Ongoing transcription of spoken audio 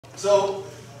So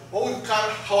what we've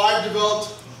how I've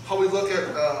developed, how we look at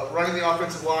running the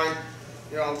offensive line,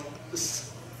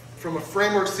 this, from a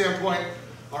framework standpoint,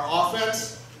 our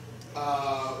offense,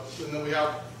 and then we have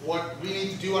what we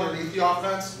need to do underneath the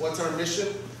offense, what's our mission,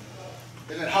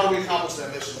 and then how do we accomplish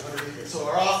that mission underneath it. So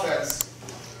our offense,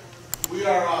 we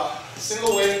are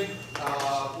single wing,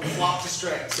 we flop to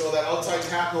strength. So that outside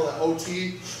tackle, that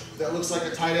OT, that looks like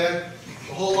a tight end,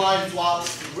 the whole line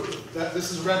flops.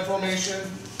 This is red formation.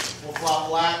 We'll flop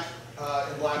black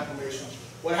in black formation.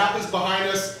 What happens behind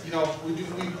us, we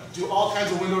do all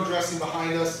kinds of window dressing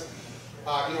behind us.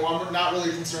 I'm not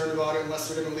really concerned about it unless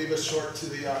they're going to leave us short to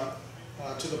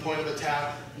the point of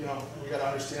attack. We got to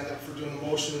understand that for doing the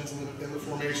motions and the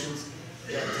formations.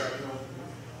 That,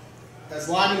 as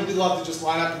linemen, we love to just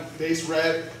line up in base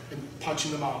red and punch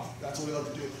in the mouth. That's what we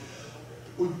love to do.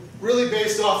 We really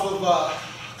based off of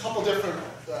a couple different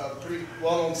pretty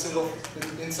well-known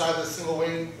inside the single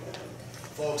wing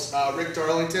folks. Rick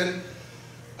Darlington,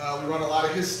 we run a lot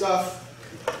of his stuff.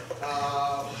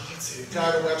 Let's see, a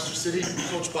guy at Webster City,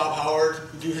 Coach Bob Howard,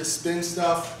 we do his spin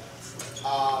stuff.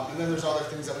 And then there's other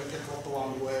things that we pick up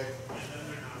along the way.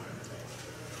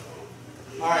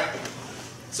 All right,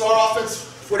 so our offense,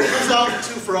 what it comes down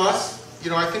to for us,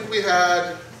 I think we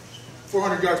had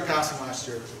 400 yards passing last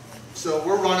year. So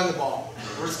we're running the ball.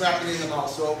 We're smacking in the mouth.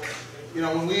 So,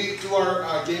 when we do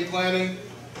our game planning,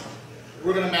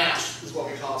 we're going to mash, is what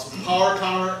we call it. So power,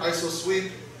 counter, ISO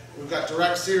sweep. We've got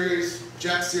direct series,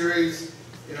 jet series,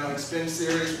 and spin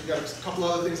series. We've got a couple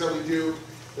other things that we do,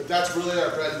 but that's really our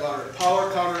bread and butter.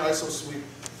 Power, counter, ISO sweep.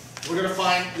 We're going to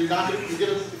find,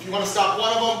 if you want to stop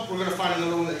one of them, we're going to find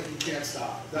another one that you can't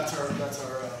stop. That's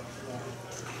our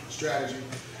strategy.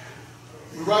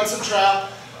 We run some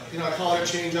trap. I call it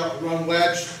a change-up. We run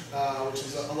wedge, which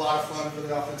is a lot of fun for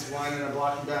the offensive line and our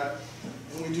blocking back.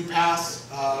 When we do pass,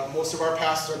 most of our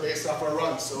passes are based off our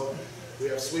runs. So we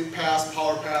have sweep pass,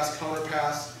 power pass, counter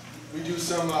pass. We do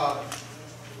some,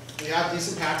 we have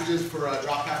decent packages for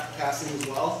drop pack passing as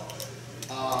well.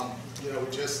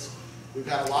 We've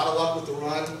had a lot of luck with the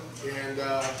run, and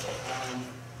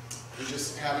we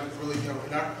just haven't really,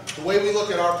 the way we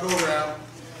look at our program,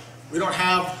 we don't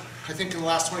have, I think in the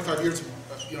last 25 years,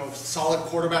 solid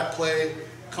quarterback play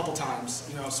a couple times.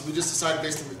 So we just decided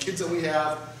based on the kids that we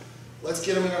have, let's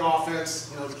get them in an offense.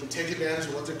 They can take advantage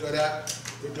of what they're good at.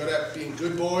 They're good at being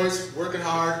good boys, working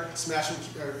hard, smashing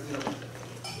people in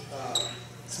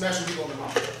the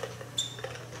mouth.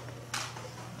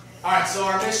 All right, so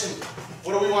our mission,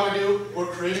 what do we want to do? We're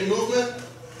creating movement.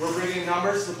 We're bringing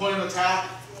numbers to the point of attack.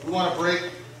 We want to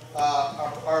break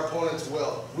our opponent's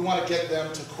will. We want to get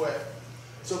them to quit.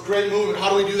 So create movement. How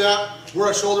do we do that?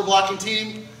 We're a shoulder blocking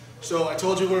team. So I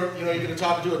told you you're going to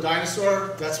talk to a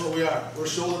dinosaur. That's what we are. We're a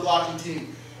shoulder blocking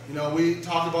team. We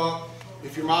talk about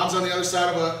if your mom's on the other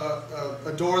side of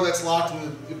a door that's locked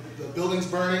and the building's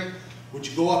burning, would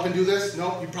you go up and do this?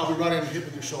 Nope, you'd probably run in and hit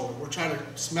with your shoulder. We're trying to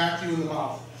smack you in the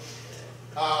mouth.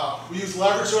 We use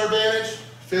leverage to our advantage,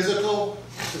 physical,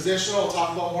 positional. We'll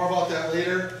talk more about that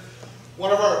later.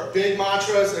 One of our big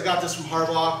mantras, I got this from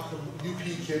Harbaugh, UP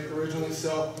kid originally,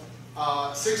 so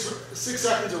 6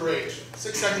 seconds of rage,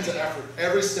 6 seconds of effort,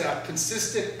 every step,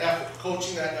 consistent effort,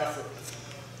 coaching that effort.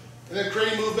 And then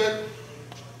creating movement,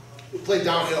 we play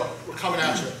downhill, we're coming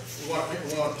at you. We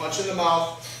want to punch in the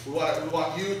mouth, we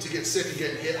want you to get sick and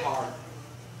get hit hard.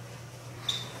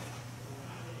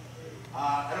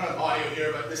 I don't have audio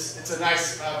here, but it's a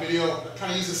nice video. I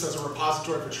kind of use this as a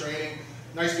repository for training.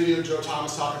 Nice video of Joe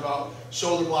Thomas talking about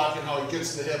shoulder blocking, how he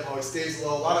gets to the hip, how he stays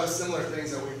low, a lot of the similar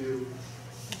things that we do.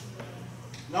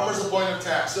 Numbers of point of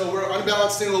attack. So we're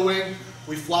unbalanced single wing.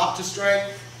 We flop to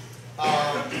strength.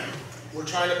 We're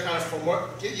trying to kind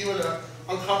of get you in an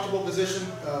uncomfortable position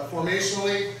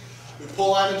formationally. We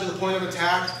pull linemen to the point of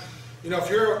attack. If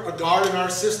you're a guard in our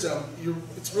system,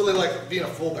 it's really like being a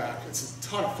fullback. It's a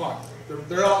ton of fun.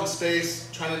 They're out in space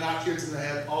trying to knock kids in the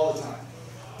head all the time.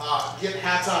 Get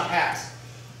hats on hats.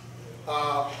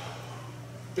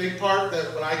 Big part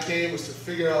that when I came was to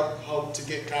figure out how to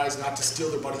get guys not to steal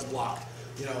their buddy's block.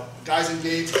 Guys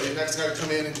engage, and the next guy would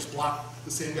come in and just block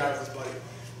the same guy with his buddy.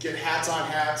 Get hats on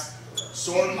hats,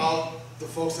 sort out the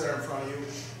folks that are in front of you,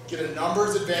 get a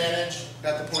numbers advantage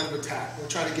at the point of attack. We're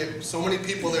trying to get so many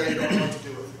people there you don't know what to do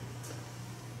with it.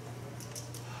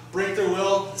 Break their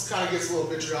will. This kind of gets a little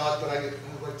vitriolic, but I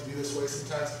like to be this way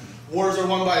sometimes. Wars are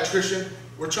won by attrition.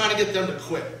 We're trying to get them to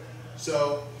quit.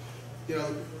 So,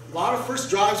 a lot of first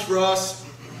drives for us,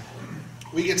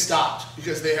 we get stopped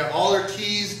because they have all their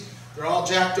keys, they're all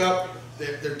jacked up,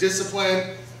 they're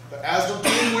disciplined, But as the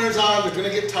game wears on, they're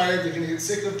going to get tired, they're going to get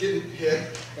sick of getting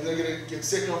hit, and they're going to get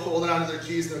sick of holding on to their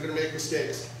keys, and they're going to make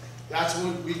mistakes. That's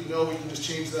when we know we can just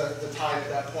change the tide at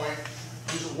that point.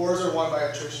 These wars are won by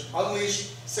attrition.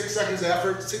 Unleash 6 seconds of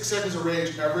effort, 6 seconds of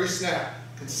range every snap.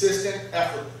 Consistent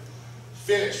effort.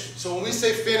 Finish. So when we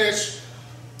say finish,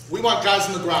 we want guys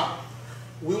on the ground.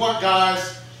 We want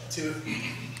guys to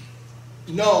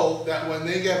know that when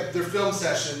they get their film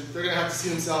session, they're going to have to see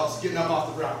themselves getting up off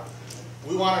the ground.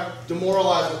 We want to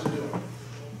demoralize what they're doing.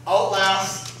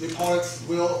 Outlast the opponent's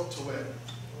will to win.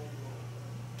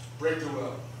 Break their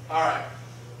will. All right.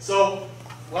 So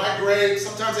when I grade,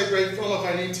 sometimes I grade film if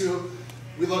I need to.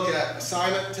 We look at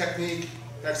assignment, technique,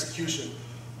 execution.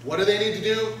 What do they need to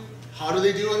do? How do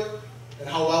they do it? And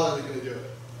how well are they going to do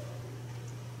it?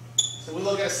 So we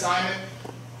look at assignment.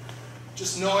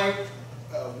 Just knowing,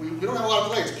 we don't have a lot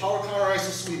of plays. Power, counter, iso,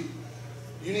 sweep.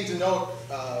 You need to know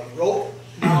rope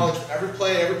knowledge for every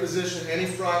play, every position, any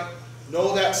front.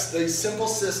 Know that's the simple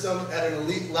system at an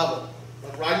elite level.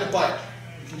 Like riding a bike.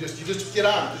 You just get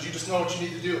on because you just know what you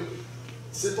need to do.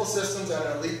 Simple systems at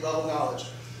an elite level knowledge.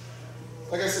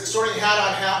 Like I said, sorting hat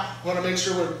on hat, we want to make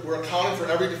sure we're accounting for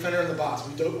every defender in the box.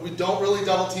 We don't really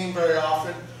double team very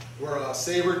often. We're a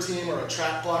saber team or a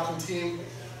track blocking team.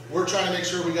 We're trying to make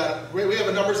sure we have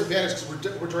a numbers advantage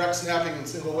because we're direct snapping in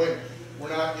single wing. We're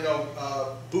not,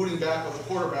 booting back with the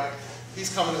quarterback.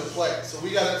 He's coming to the play. So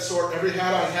we got to sort every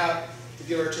hat on hat to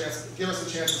give us a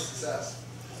chance of success.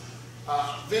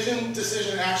 Vision,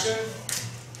 decision, action.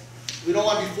 We don't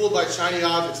want to be fooled by shiny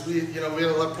objects. We had a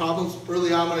lot of problems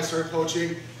early on when I started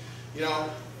coaching.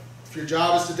 If your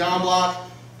job is to down block,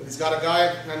 but he's got a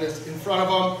guy in front of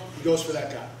him, he goes for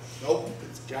that guy. Nope,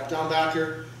 it's gap down back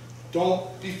here.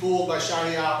 Don't be fooled by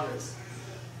shiny objects.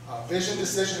 Vision,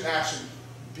 decision, action.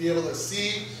 Be able to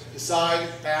see, decide,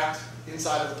 act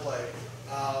inside of the play.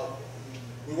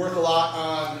 We work a lot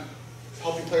on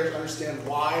helping players understand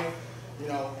why.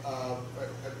 I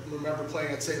remember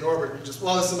playing at St. Norbert,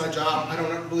 well, this is my job, I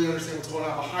don't really understand what's going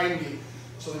on behind me.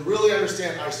 So they really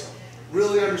understand ISO,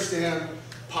 really understand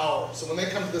power. So when they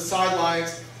come to the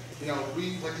sidelines,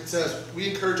 like it says, we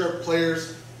encourage our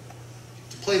players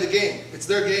to play the game. It's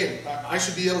their game. I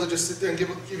should be able to just sit there and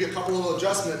give you a couple little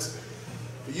adjustments,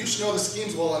 but you should know the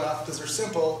schemes well enough because they're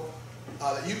simple,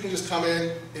 that you can just come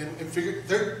in and figure,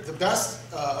 they're the best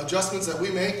adjustments that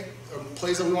we make, or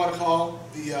plays that we want to call,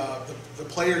 the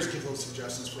players give those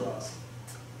suggestions for us.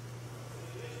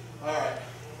 All right.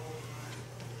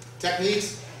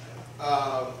 Techniques.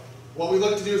 What we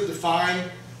look to do is define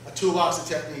a toolbox of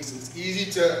techniques. It's easy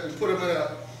we put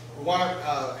them we want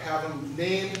to have them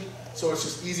named so it's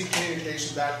just easy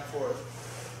communication back and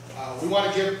forth. We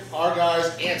want to give our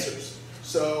guys answers.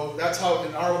 So that's how,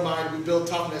 in our mind, we build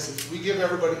toughness. We give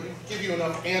you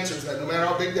enough answers that no matter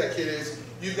how big that kid is,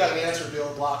 you've got an answer to be able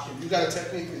to block him. You've got a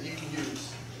technique that you can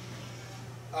use.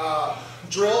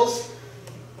 Drills.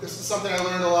 This is something I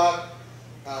learned a lot.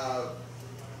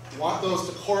 Want those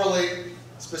to correlate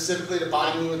specifically to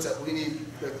body movements that we need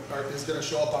that is going to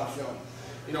show up on film.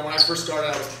 When I first started,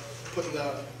 I was putting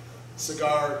the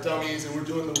cigar dummies and we're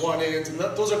doing the one-ins, and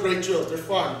those are great drills. They're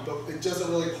fun, but it doesn't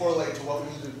really correlate to what we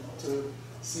need to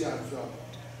see on film.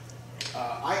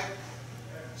 I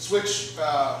switch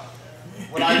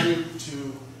what I do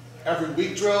to every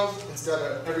week drills instead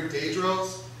of every day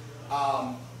drills.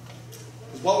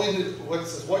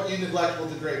 What you neglect will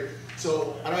degrade.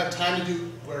 So I don't have time to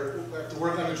do where we have to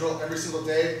work on a drill every single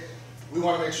day. We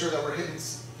want to make sure that we're hitting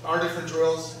our different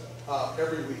drills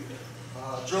every week.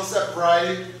 Drill set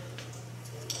variety.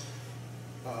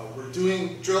 We're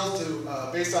doing drills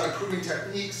based on improving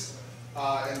techniques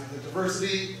and the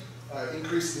diversity,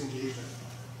 increasing engagement.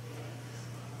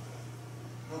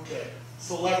 Okay,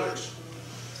 so leverage.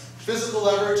 Physical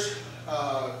leverage,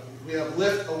 we have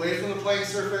lift away from the playing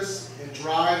surface and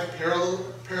drive parallel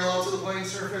to the playing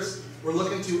surface. We're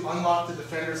looking to unlock the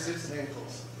defender's hips and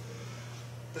ankles.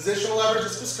 Positional leverage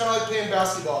is just kind of like playing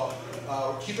basketball.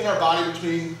 We're keeping our body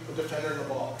between the defender and the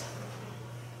ball.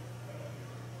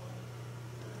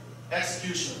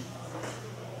 Execution.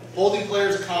 Holding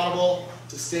players accountable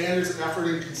to standards of effort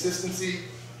and consistency.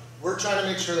 We're trying to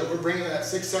make sure that we're bringing that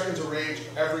 6 seconds of range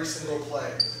every single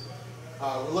play.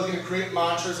 We're looking to create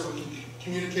mantras that we can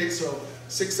communicate, so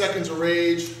 6 seconds of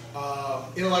rage,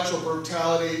 intellectual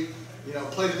brutality,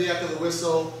 play to the echo of the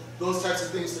whistle, those types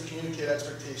of things to communicate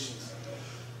expectations.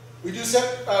 We do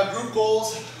set group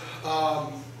goals.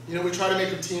 We try to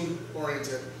make them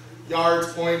team-oriented.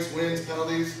 Yards, points, wins,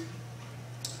 penalties.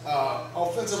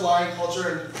 Offensive line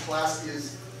culture and class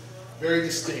is very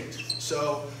distinct.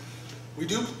 So we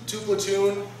do 2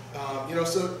 platoon.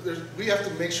 So we have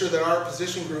to make sure that our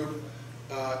position group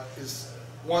is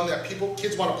one that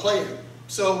kids want to play in.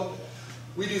 So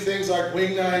we do things like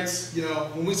wing nights. You know,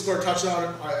 when we score a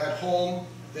touchdown at home,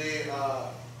 they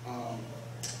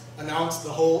announce the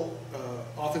whole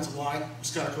offensive line.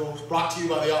 It's kind of cool. It's brought to you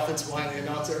by the offensive line. They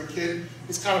announce every kid.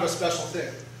 It's kind of a special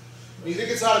thing. You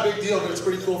think it's not a big deal, but it's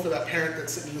pretty cool for that parent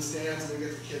that's sitting in the stands and they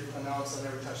get the kid announced on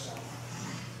every touchdown.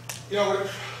 You know,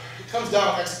 it comes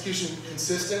down to execution,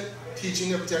 consistent, teaching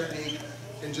their technique,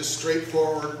 and just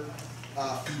straightforward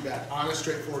feedback, honest,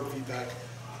 straightforward feedback.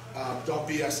 Don't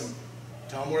BS them.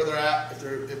 Tell them where they're at. If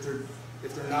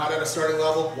they're not at a starting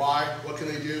level, why? What can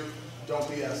they do? Don't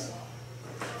BS them.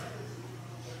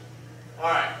 All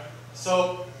right.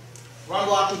 So, run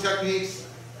blocking techniques.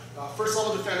 First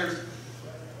level defenders.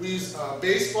 We use a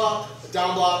base block, a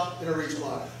down block, and a reach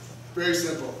block. Very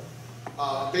simple.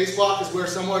 Base block is where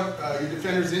your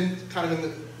defender's kind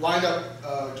of lined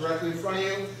up directly in front of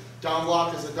you. Down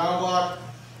block is a down block.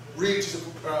 Reach is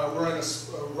we're in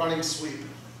a running sweep.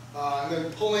 And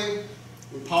then pulling,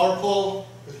 we power pull,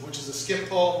 which is a skip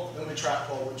pull. Then we trap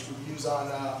pull, which we use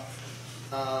on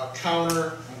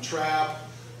counter, on trap,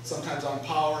 sometimes on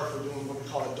power if we're doing what we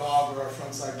call a dog, or our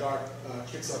front side dart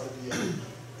kicks up at the end.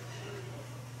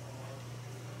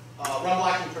 Run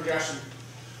blocking progression.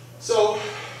 So,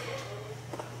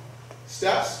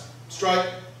 steps, strike,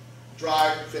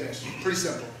 drive, finish. Pretty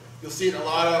simple. You'll see it in a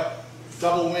lot of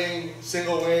double wing,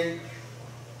 single wing,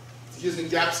 using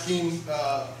gap scheme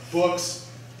books.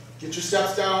 Get your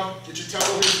steps down, get your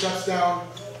tempo of your steps down,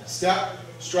 step,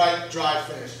 strike, drive,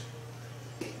 finish.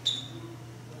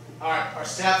 All right, our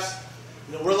steps,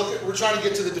 you know, we're trying to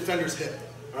get to the defender's hip,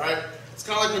 all right? It's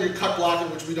kind of like when you're cut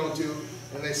blocking, which we don't do,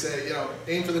 and they say, you know,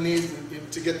 aim for the knees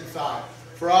to get the thigh.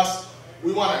 For us,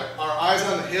 we want our eyes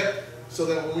on the hip, so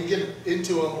that when we get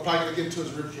into him, we're probably going to get into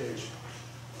his rib cage.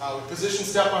 We position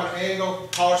step on an angle,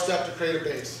 power step to create a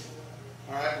base.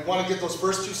 All right, we want to get those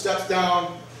first two steps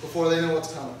down before they know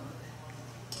what's coming.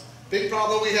 Big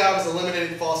problem we have is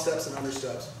eliminating false steps and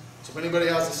understeps. So if anybody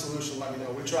has a solution, let me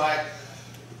know. We try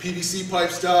the PVC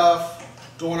pipe stuff,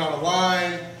 going on a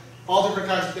line, all different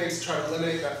kinds of things to try to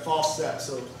eliminate that false step.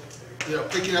 So, you know,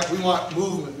 picking up, we want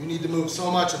movement. We need to move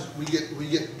so much, and we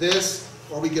get this,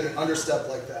 or we get an understep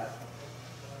like that.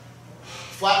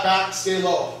 Flat back, stay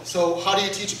low. So how do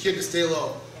you teach a kid to stay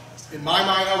low? In my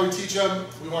mind, how we teach them,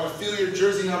 we want to feel your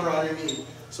jersey number on your knee.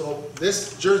 So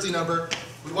this jersey number,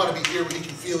 we want to be here where you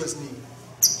can feel his knee.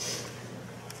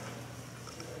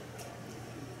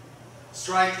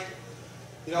 Strike,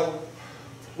 you know,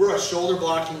 we're a shoulder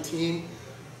blocking team,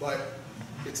 but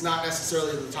it's not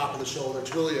necessarily at the top of the shoulder.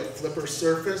 It's really a flipper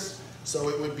surface, so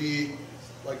it would be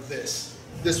like this.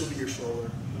 This would be your shoulder,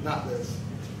 not this,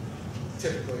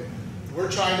 typically.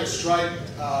 We're trying to strike,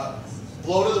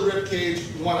 blow to the rib cage.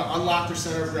 We want to unlock their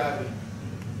center of gravity,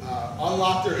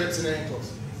 unlock their hips and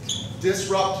ankles,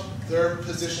 disrupt their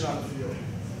position on the field.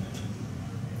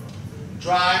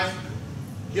 Drive,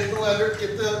 get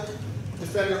the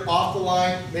defender off the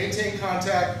line, maintain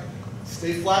contact,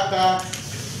 stay flat back,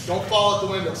 don't fall out the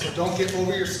window, so don't get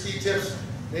over your ski tips,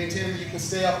 maintain that you can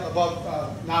stay up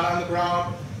above, not on the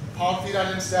ground, palm feet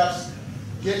on insteps,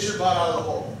 get your butt out of the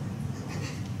hole.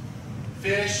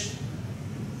 Finish,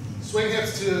 swing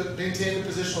hips to maintain the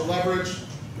positional leverage.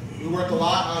 We work a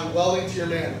lot on welding to your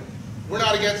man. We're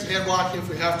not against hand blocking if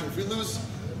we have to.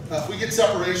 If we get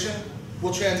separation,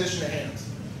 we'll transition to hands.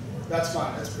 That's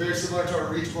fine. That's very similar to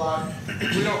our reach block.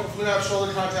 If we don't have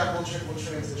shoulder contact, we'll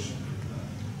transition.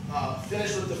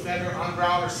 Finish with the defender on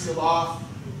ground or sealed off.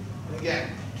 And again,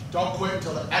 don't quit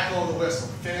until the echo of the whistle.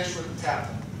 Finish with the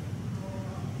tap.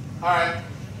 All right.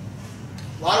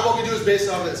 A lot of what we do is based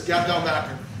on this, gap down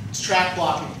backer. It's track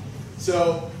blocking.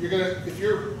 So you're gonna, if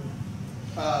your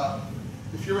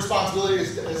responsibility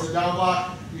is a down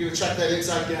block, you're gonna check that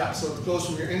inside gap. So it goes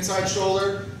from your inside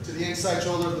shoulder to the inside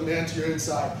shoulder of the man to your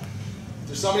inside. If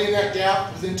there's somebody in that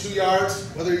gap within 2 yards,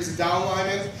 whether he's a down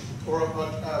lineman or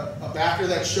a backer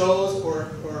that shows or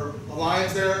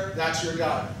aligns there, that's your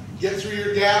guy. Get through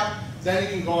your gap, then you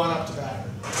can go on up to backer.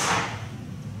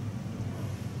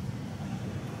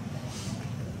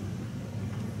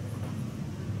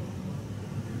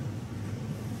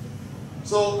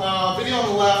 So video on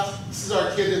the left, this is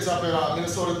our kid that's up at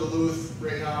Minnesota Duluth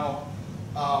right now.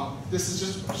 This is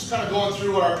just kind of going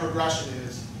through what our progression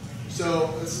is.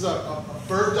 So this is a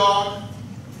bird dog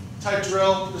type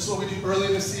drill. This is what we do early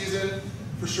in the season,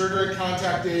 for sure during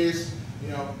contact days. You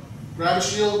know, grab a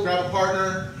shield, grab a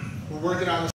partner. We're working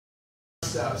on the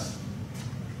steps.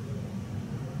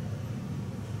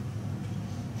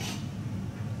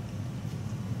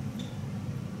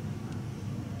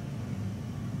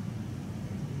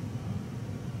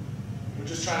 We're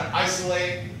just trying to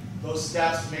isolate those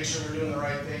steps to make sure we're doing the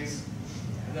right things,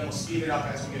 and then we'll speed it up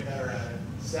as we get better at it.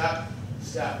 Step,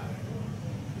 step.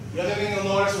 The other thing you'll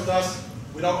notice with us,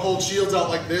 we don't hold shields out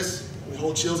like this. We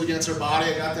hold shields against our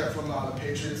body. I got that from the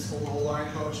Patriots whole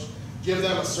line coach. Give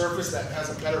them a surface that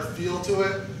has a better feel to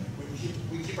it.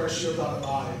 We keep our shield on the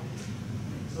body.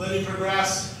 So then you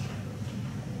progress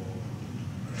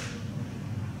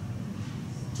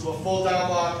to a full down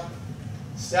block,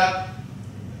 step,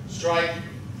 strike,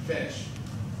 finish.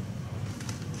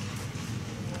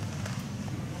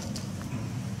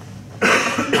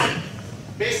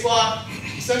 Base block,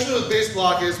 essentially what base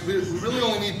block is, we really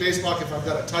only need base block if I've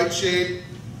got a tight shade,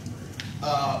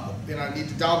 and I need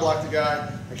to down block the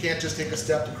guy. I can't just take a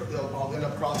step to, I'll end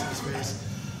up crossing his face.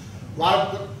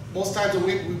 Most times a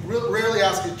week, we rarely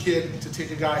ask a kid to take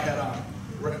a guy head on.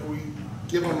 We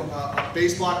give him a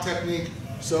base block technique.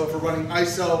 So if we're running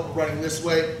ISO, we're running this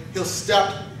way, he'll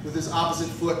step with his opposite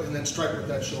foot and then strike with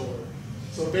that shoulder.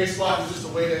 So base block is just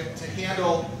a way to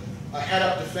handle a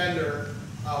head-up defender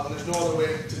when there's no other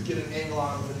way to get an angle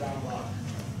on with a down block.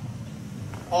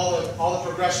 All the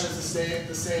progression is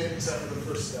the same except for the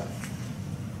first step.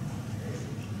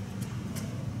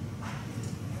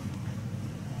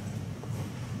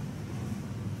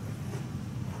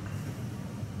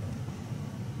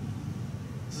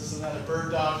 This is another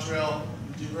bird dog drill.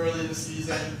 You do early in the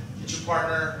season. Get your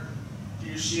partner, get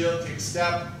your shield, take a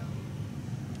step.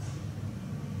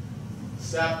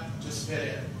 Step, just fit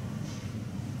in.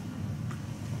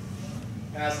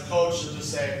 And as a coach, you'll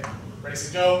just say, ready,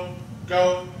 set, go,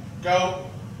 go, go.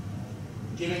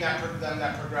 Giving them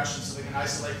that progression so they can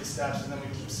isolate the steps, and then we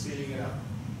keep speeding it up.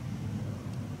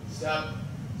 Step,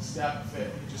 step,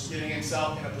 fit. Just getting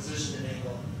himself in a position to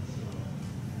angle.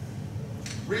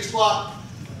 Reach block.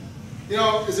 You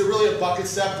know, is it really a bucket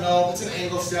step? No, it's an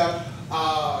angle step.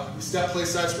 Step play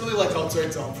side, it's really like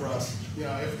outside zone for us. You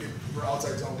know, if we're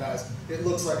outside zone guys, it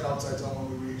looks like outside zone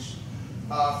when we reach.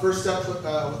 First step with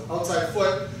outside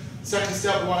foot. Second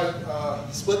step, we want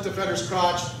to split defender's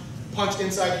crotch, punch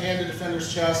inside hand to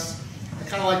defender's chest. I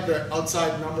kind of like the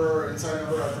outside number or inside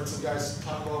number. I've heard some guys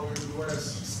talk about we weren't as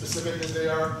specific as they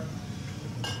are.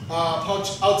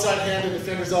 Punch outside hand to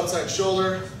defender's outside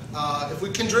shoulder. If we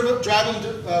can drive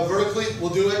him vertically, we'll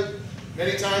do it.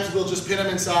 Many times we'll just pin him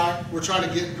inside. We're trying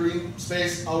to get green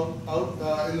space out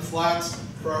in the flats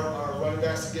for our running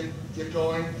backs to get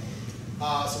going.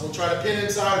 So we'll try to pin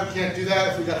inside. If we can't do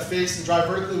that, if we got to face and drive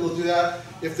vertically, we'll do that.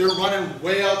 If they're running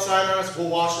way outside on us, we'll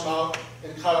wash them out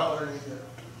and cut up underneath it.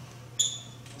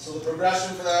 So the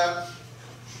progression for that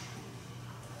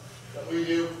we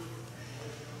do.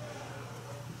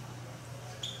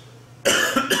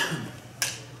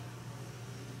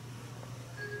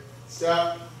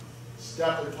 Step,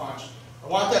 step, and punch. I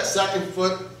want that second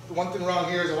foot, the one thing wrong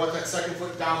here is I want that second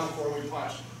foot down before we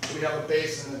punch. So we have a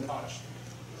base and then punch.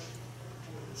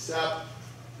 Step,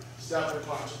 step, and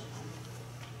punch.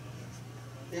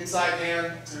 Inside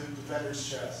hand to defender's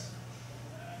chest.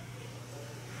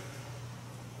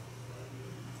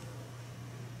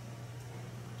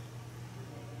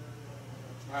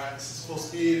 All right, this is full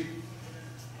speed.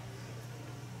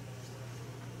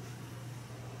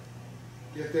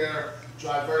 Get there,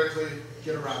 drive vertically,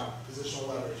 get around, positional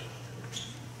leverage.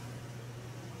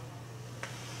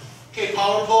 Okay,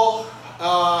 power pull.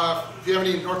 If you have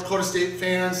any North Dakota State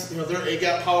fans, you know they're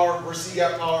A-gap power, we're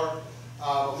C-gap power,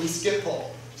 but we skip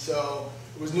pull. So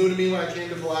it was new to me when I came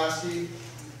to Pulaski.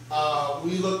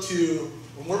 We look to,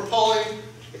 when we're pulling,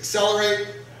 accelerate,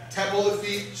 tempo the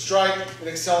feet, strike, and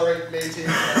accelerate,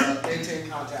 maintain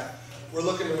contact. We're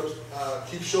looking to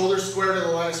keep shoulders square to the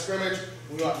line of scrimmage.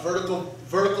 We want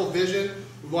vertical vision.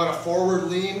 We want a forward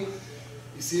lean.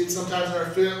 You see it sometimes in our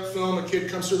film. A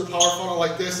kid comes through the power funnel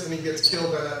like this, and he gets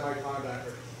killed by that Mike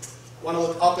linebacker. Want to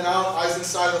look up and out, eyes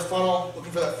inside of the funnel,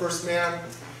 looking for that first man.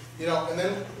 You know, and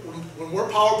then when we're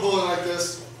power pulling like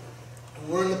this, when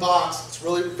we're in the box, it's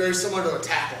really very similar to a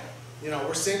tackle. You know,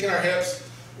 we're sinking our hips,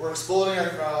 we're exploding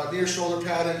our near shoulder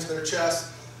pad into their chest.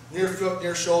 Near foot,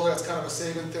 near shoulder, that's kind of a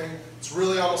saving thing. It's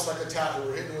really almost like a tackle.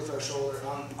 We're hitting with our shoulder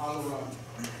on the run.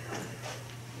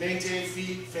 Maintain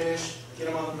feet, finish, get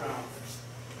them on the ground.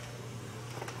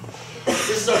 This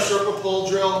is our circle pull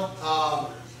drill.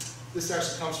 This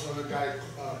actually comes from a guy,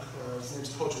 his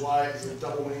name's Coach Wyatt. He's a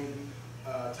double wing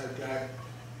type guy.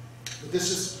 But this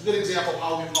is just a good example of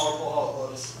how we power pull, how it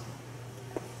looks.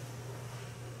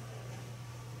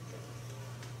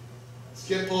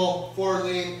 Skip pull, forward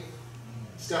lean,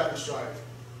 step and strike.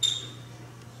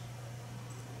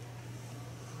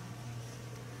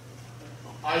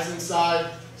 Eyes inside,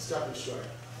 step and strike.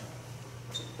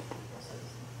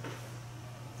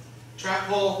 Trap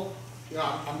pull, you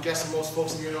know, I'm guessing most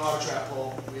folks in here know how to trap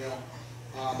pole, you know.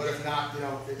 But if not, you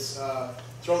know, it's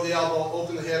throw the elbow,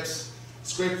 open the hips,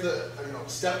 scrape the, you know,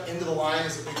 step into the line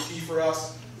is a big key for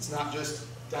us. It's not just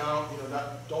down, you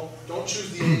know, don't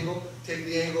choose the angle, take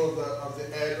the angle of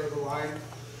the edge or the line.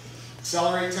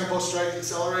 Accelerate, tempo strike,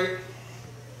 accelerate.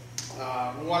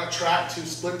 We want to track to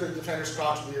split the defender's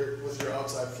crouch with your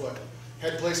outside foot.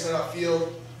 Head placement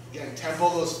upfield, again, tempo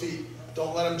those feet.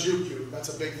 Don't let them juke you. That's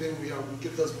a big thing. You know, we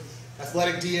get those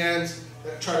athletic DNs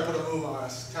that try to put a move on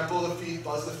us. Tempo the feet,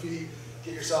 buzz the feet,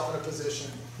 get yourself in a position.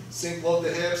 Sink, load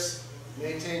the hips,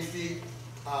 maintain feet,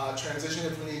 transition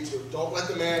if we need to. Don't let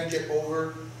the man get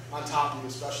over on top of you,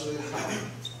 especially in the counter.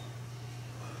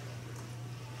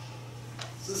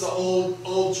 This is an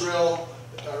old drill,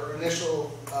 or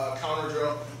initial counter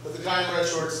drill, but the guy in red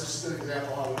shorts is just an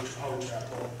example of how we trap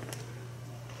pole.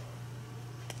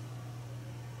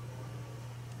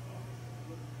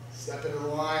 Step into the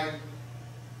line.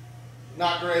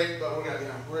 Not great, but we're gonna, you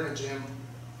know, we're in a gym.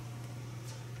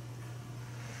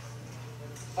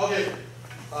 Okay,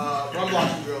 run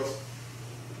blocking drills.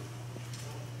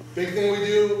 Big thing we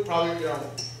do, probably, you know,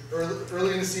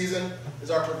 early in the season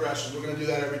is our progression. We're gonna do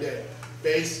that every day.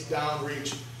 Base, down,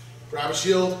 reach. Grab a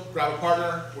shield, grab a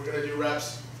partner. We're gonna do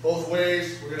reps both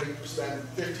ways. We're gonna spend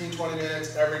 15, 20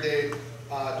 minutes every day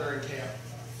during camp.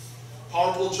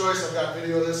 Power pull choice, I've got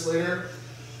video of this later.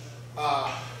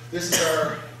 This is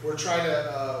our, we're trying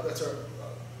to, that's our,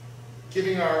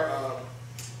 giving our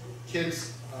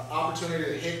kids opportunity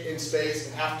to hit in space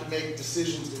and have to make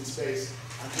decisions in space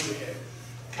on who to hit.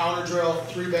 Counter drill,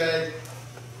 3-bag,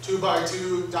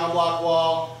 2x2, down block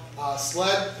wall,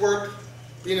 sled work.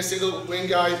 Being a single wing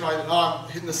guy, you probably know I'm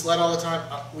hitting the sled all the time.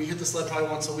 We hit the sled probably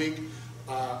once a week.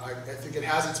 I think it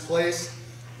has its place,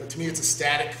 but to me it's a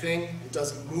static thing. It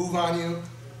doesn't move on you.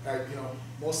 You know,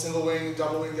 most single wing,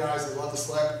 double wing guys, they love the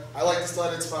sled. I like the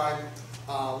sled, it's fine.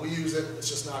 We use it, it's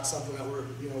just not something that we're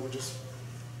just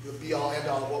the be all end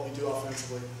all of what we do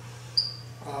offensively.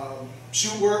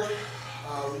 Shoot work,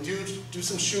 we do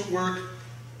some shoot work,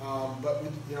 but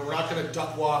we're not going to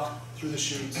duck walk through the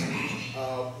shoots.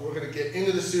 We're going to get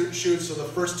into the shoots, so the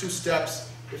first 2 steps,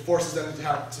 it forces them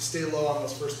to stay low on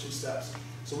those first 2 steps.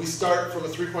 So we start from a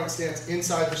 3-point stance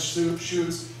inside the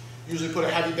shoots, usually put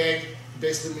a heavy bank.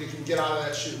 Basically, we can get out of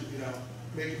that shoot, you know,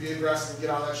 make it be aggressive and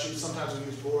get out of that shoot. Sometimes we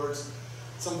use boards.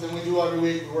 Something we do every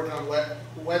week, we're working on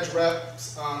wedge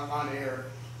reps on air,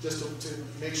 just to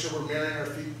make sure we're marrying our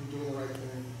feet and doing the right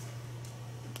thing.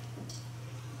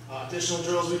 Additional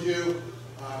drills we do,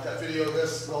 I've got video of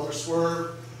this, welder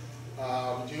swerve.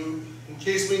 We do, in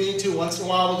case we need to, once in a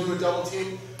while we'll do a double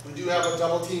team. We do have a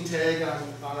double team tag on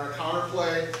our counter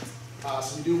play,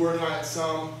 so we do work on it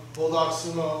some. Bulldog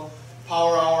sumo,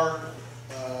 power hour,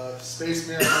 space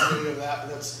mirror, video of that, but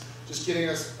that's just getting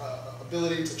us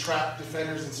ability to trap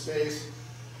defenders in space.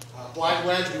 Blind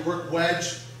wedge, we work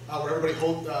wedge where everybody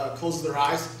closes their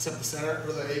eyes except the center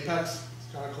or the apex. It's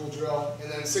kind of a cool drill. And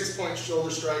then 6-point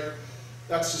shoulder strike.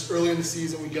 That's just early in the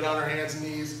season. We get on our hands and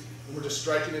knees and we're just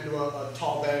striking into a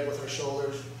tall bag with our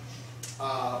shoulders.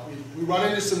 We run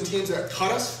into some teams that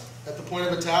cut us at the point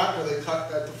of attack, or they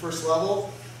cut at the first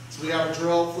level. So we have a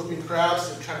drill, flipping crabs,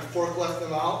 and kind of forklift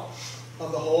them out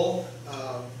of the hole.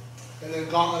 And then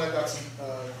gauntlet, I've got some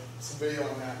video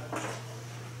on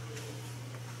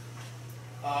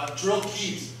that. Drill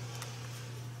keys.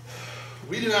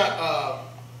 We don't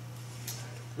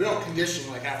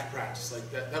condition like after practice. Like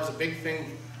that was a big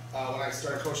thing when I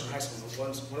started coaching in high school.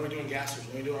 When are we doing gassers?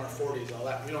 When are we doing our 40s? All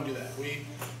that. We don't do that. We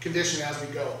condition as we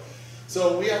go.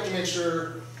 So we have to make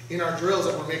sure in our drills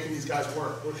that we're making these guys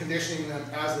work. We're conditioning them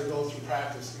as they go through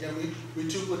practice. Again, we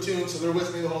 2 platoons, so they're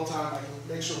with me the whole time. I can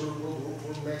make sure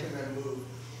we're making them move.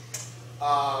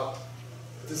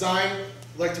 Design,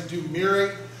 like to do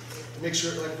mirroring to make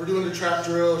sure, like we're doing a trap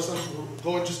drill or something,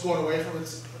 we're just going away from it.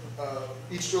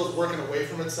 Each drill is working away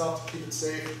from itself to keep it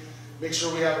safe. Make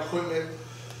sure we have equipment.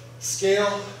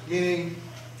 Scale, meaning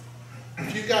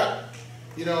if you've got,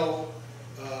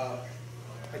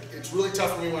 it's really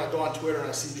tough for me when I go on Twitter and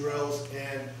I see drills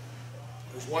and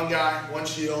there's one guy, one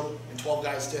shield, and 12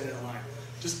 guys standing in line.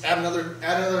 Just add another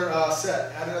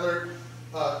set, add another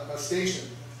station.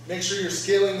 Make sure you're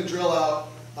scaling the drill out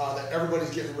that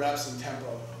everybody's getting reps and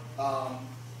tempo.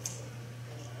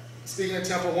 Speaking of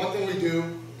tempo, one thing we do,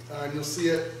 and you'll see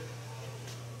it,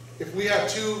 if we have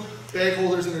 2 bag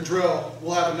holders in a drill,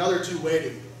 we'll have another 2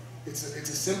 waiting. It's a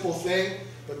simple thing,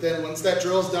 but then once that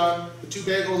drill's done, the 2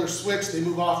 bag holders switch, they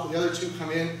move off, the other 2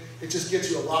 come in. It just gets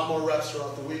you a lot more reps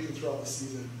throughout the week and throughout the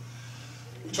season.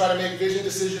 We try to make vision,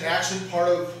 decision, action part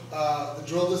of the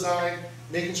drill design,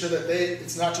 making sure that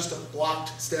it's not just a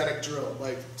blocked static drill,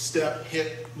 like step,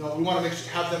 hit. No, we want to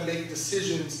have them make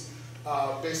decisions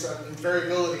based on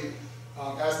variability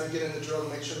as they get in the drill, to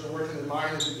make sure they're working their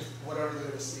mind and whatever they're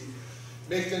going to see.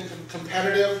 Make them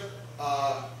competitive,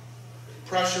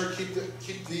 pressure,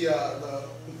 keep the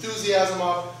enthusiasm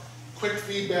up, quick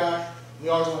feedback. We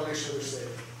always want to make sure they're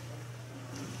safe.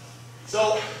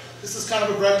 So this is kind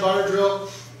of a bread and butter drill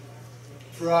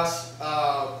for us.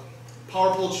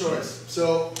 Power pull choice.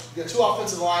 So you got two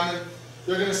offensive linemen.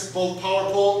 They're going to both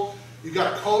power pull. You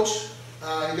got a coach.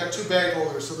 You got two bag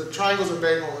holders. So the triangles are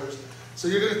bag holders. So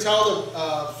you're going to tell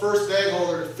the first bag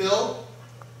holder to fill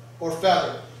or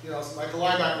feather. You know, like a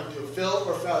linebacker would do, fill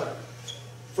or feather.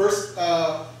 First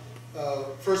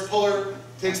puller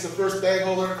takes the first bag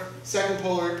holder. Second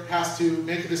puller has to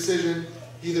make a decision,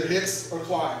 either hits or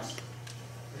climbs.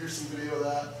 Here's some video of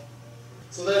that.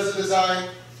 So there's the design.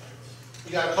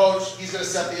 You got a coach, he's going to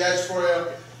set the edge for you.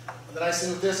 And the nice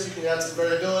thing with this, you can add some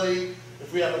variability.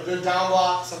 If we have a good down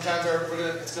block, sometimes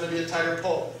it's going to be a tighter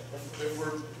pull. If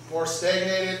we're more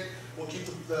stagnated, we'll keep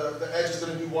the edge is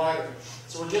going to be wider.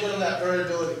 So we're giving them that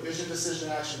variability, vision, decision,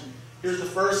 action. Here's the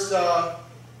first bag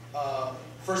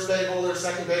holder,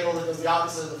 second bag holder does the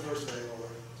opposite of the first bag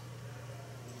holder.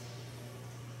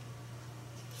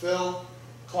 Fill,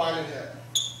 climb, and hit.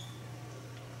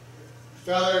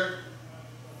 Feather,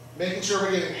 making sure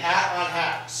we're getting hat on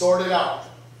hat, sort it out.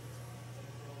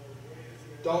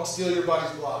 Don't steal your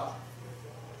buddy's block.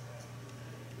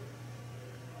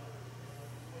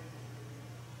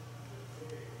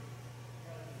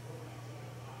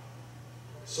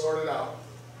 Sort it out.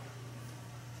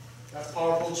 That's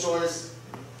power pull choice.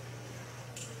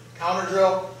 Counter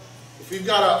drill. If we've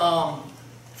got a,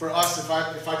 for us, if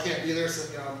I can't be there,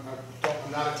 so, you know,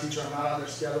 I'm not a teacher, I'm not on their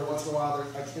schedule. Once in a while,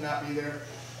 I cannot be there.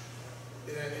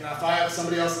 And if I have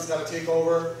somebody else that's got to take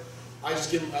over, I just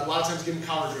give them, a lot of times give them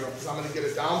counter drill, because I'm going to get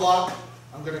a down block,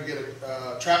 I'm going to get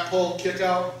a trap pull, kick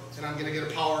out, and I'm going to get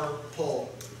a power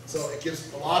pull. So it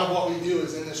gives, a lot of what we do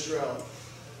is in this drill.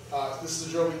 This is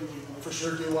a drill we for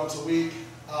sure do once a week.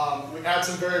 We add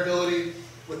some variability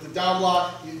with the down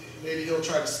block. Maybe he'll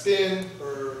try to spin,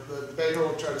 or the bag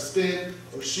holder will try to spin,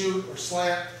 or shoot, or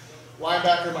slant.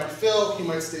 Linebacker might fill, he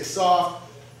might stay soft.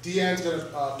 DN's going to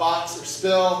box or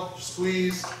spill, or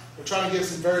squeeze. We're trying to give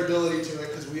some variability to it,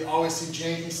 because we always see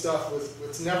janky stuff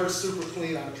it's never super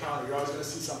clean on the counter. You're always going to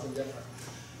see something different.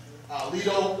 Lead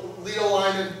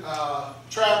lineman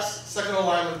traps, second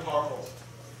lineman power pulls.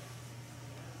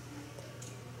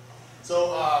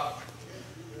 So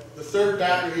the third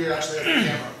backer here actually has a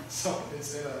camera, so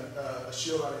it's in a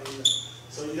shield underneath it.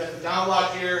 So you got the down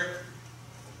block here,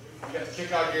 you got the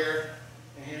kick out here,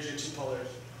 and here's your two pullers.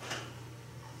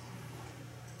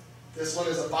 This one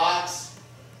is a box.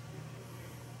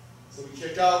 So we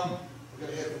kick out, we're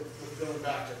going to hit with filling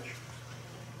backer.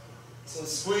 So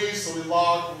squeeze, so we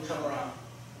log, and we come around.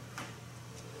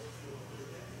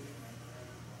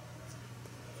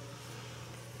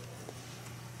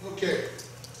 Okay.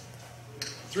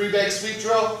 3-bag sweep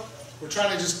drill. We're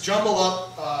trying to just jumble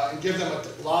up and give them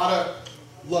a lot of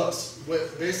looks.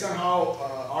 Based on how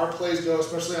our plays go,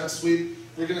 especially on sweep,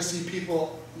 you're going to see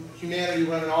humanity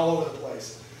running all over the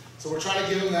place. So we're trying to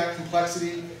give them that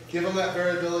complexity, give them that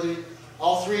variability.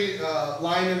 All three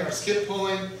linemen are skip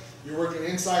pulling. You're working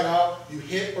inside out. You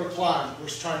hit or climb. We're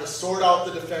trying to sort out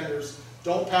the defenders.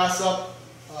 Don't pass up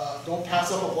a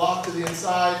block to the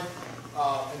inside,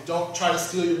 and don't try to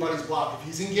steal your buddy's block. If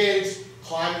he's engaged,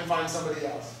 climb and find somebody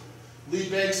else.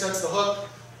 Lead bag sets the hook,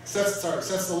 sets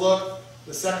the look.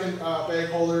 The second bag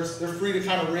holders, they're free to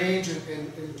kind of range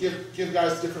and give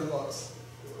guys different looks.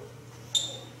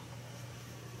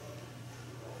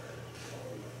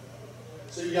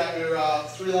 So you got your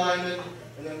 3 linemen,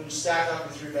 and then you stack up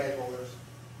your 3 bag holders.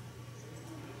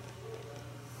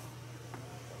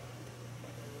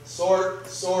 Sort,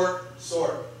 sort,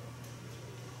 sort.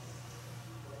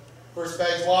 First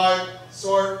bag's wide,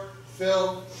 sort,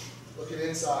 fill, look at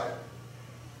inside.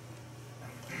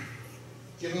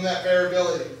 Give them that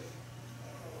variability.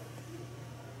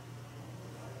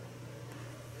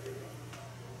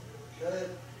 Okay.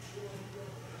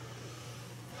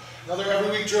 Another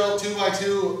every week drill,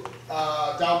 2x2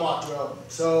 down block drill.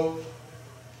 So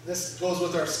this goes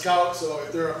with our scout. So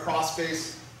if they're a cross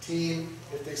face team,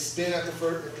 if they spin at the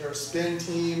first, if they're a spin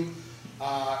team,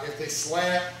 if they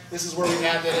slant, this is where we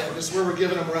add that in. This is where we're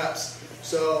giving them reps.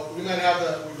 So we might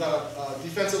have we've got a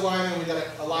defensive lineman, we got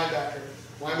a linebacker.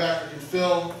 Linebacker can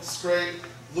fill, scrape,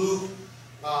 loop.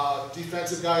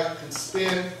 Defensive guy can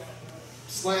spin,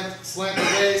 slant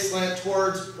away, slant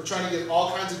towards. We're trying to get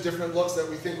all kinds of different looks that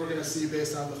we think we're going to see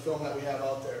based on the film that we have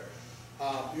out there.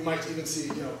 You might even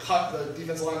see, cut, the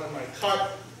defensive lineman might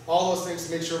cut, all those things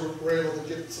to make sure we're able to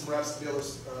get some reps to be able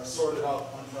to sort it out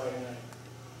on Friday night.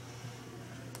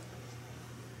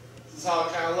 This is how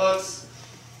it kind of looks.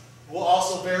 We'll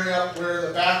also vary up where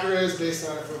the backer is based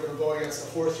on if we're going to go against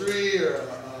a 4-3 or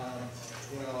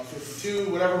a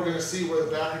 52, whatever we're going to see where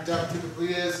the backer depth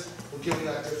typically is, we'll give them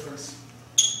that difference.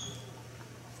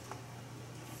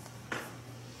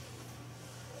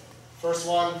 First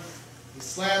one, we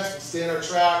slant, we stay in our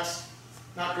tracks.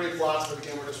 Not great blocks, but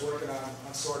again, we're just working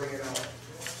on sorting it out.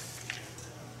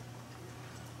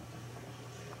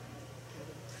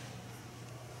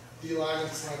 D-line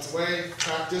slants away,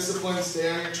 track discipline, stay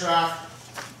on your track.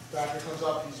 Backer comes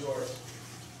up, he's yours.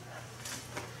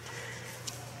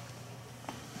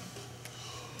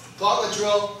 Gauntlet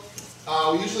drill,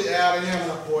 we usually add, I didn't have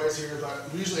enough boys here,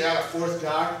 but we usually add a fourth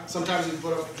guy. Sometimes we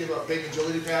give a big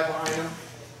agility pad behind him,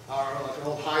 or like an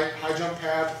old high jump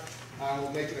pad.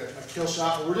 We'll make it a kill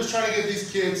shot, but we're just trying to give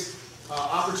these kids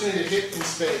opportunity to hit in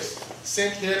space.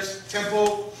 Sink hips,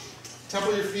 tempo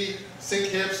your feet, sink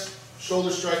hips,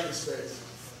 shoulder strike in space.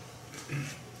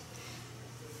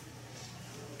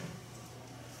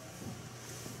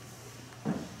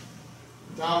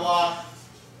 Down block,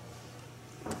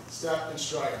 step and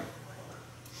strike.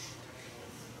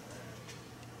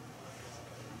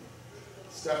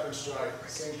 Step and strike,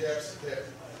 sink hips, hit.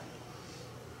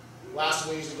 Last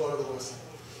one, we usually go to the whistle.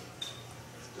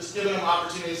 Just giving them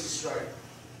opportunities to strike.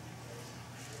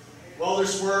 Welder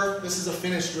swerve, this is a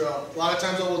finish drill. A lot of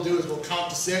times what we'll do is we'll count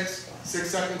to 6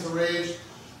 seconds of rage.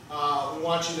 We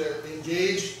want you to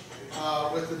engage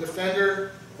with the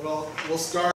defender. We'll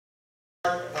start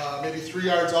maybe 3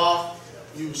 yards off.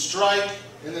 You strike,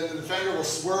 and then the defender will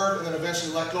swerve, and then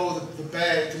eventually let go of the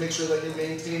bag to make sure that you're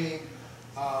maintaining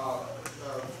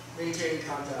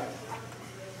contact.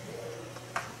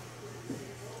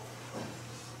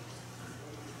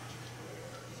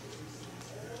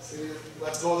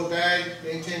 Let's go of the bag,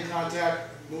 maintain contact,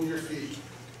 move your feet.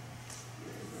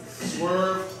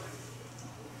 Swerve,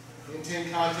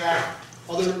 maintain contact.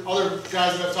 Other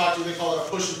guys that I've talked to, they call it a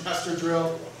push and pester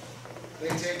drill.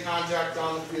 Maintain contact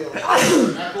down the field.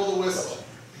 Echo the whistle.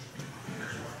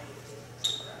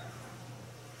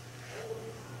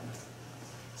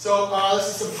 So this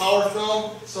is some power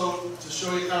film. So to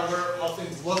show you kind of how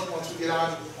things look once we get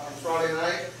on Friday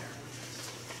night.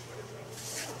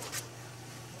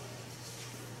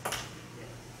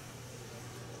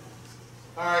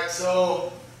 All right,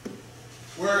 so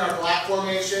we're in our black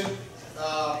formation.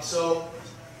 So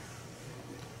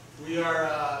we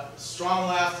are strong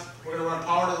left. We're going to run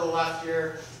power to the left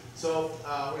here. So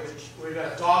we've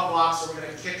got a dog block, so we're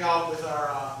going to kick out with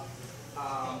our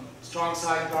strong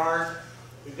side guard.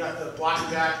 We've got the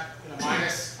blocking back in a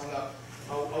minus on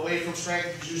the away from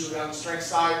strength, usually on the strength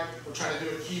side. We're trying to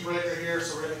do a key breaker here,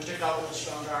 so we're going to kick out with the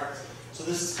strong guard. So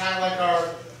this is kind of like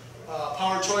our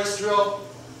power choice drill.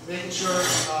 Making sure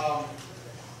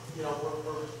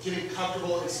we're getting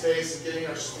comfortable in space and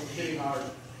hitting hard.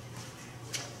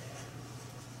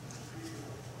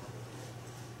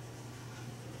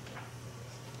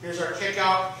 Here's our kick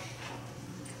out.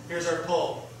 Here's our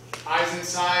pull. Eyes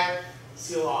inside,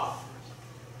 seal off.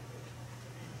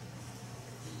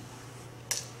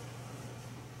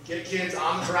 Get kids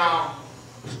on the ground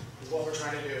is what we're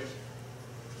trying to do.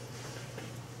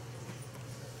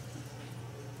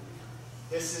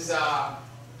 This is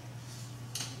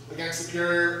against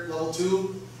Superior Level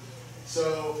 2.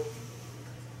 So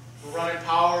we're running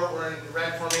power, we're in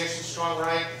red formation, strong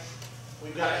right.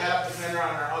 We've got a head-up defender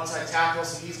on our outside tackle,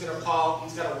 so he's got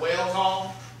a whale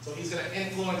call, so he's going to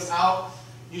influence out.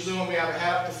 Usually when we have a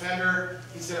head-up defender,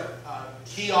 he's going to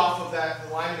key off of the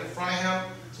lineman in front of him,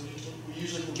 so we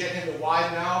usually can get him to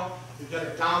widen out. We've got a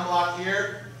down block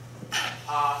here,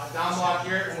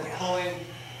 and we're pulling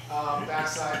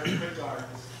backside with quick guard.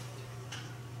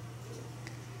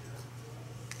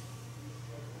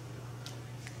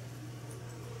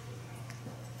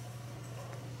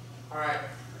 All right,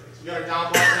 so we got our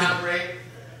down block, not great.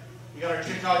 We got our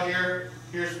kick out here.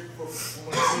 Here's when we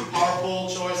see power pull,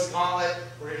 choice, gauntlet.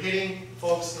 We're hitting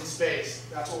folks in space.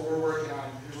 That's what we're working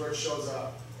on. Here's where it shows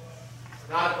up.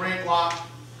 Not a great block,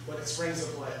 but it springs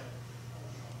the play.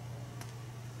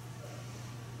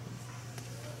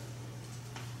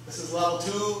 This is level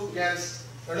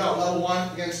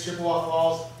 1 against Chippewa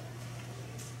Falls.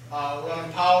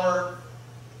 Running power.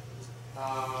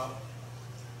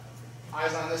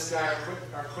 Eyes on this guy,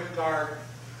 our quick guard,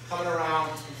 coming around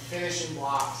and finishing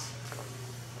blocks.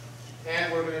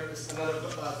 And we're going to, another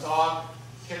dog.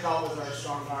 kick out with our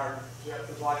strong guard. You have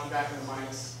to block you back in the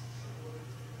minus.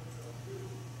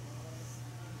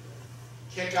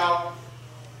 Kick out.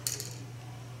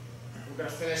 We're going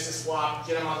to finish this block,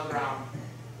 get him on the ground.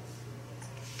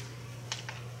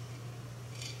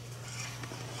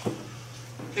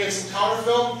 Okay, some counter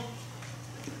film.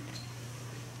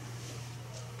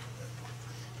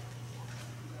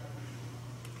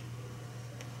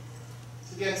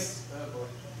 It's against, oh boy.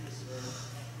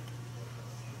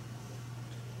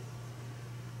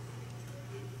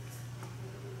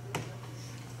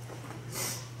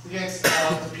 It's against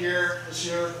the Pier this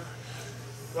year.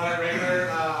 Run a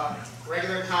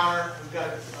regular counter. We've got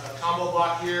a combo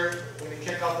block here. We're going to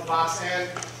kick out the box end.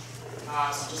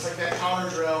 So just like that counter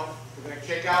drill, we're going to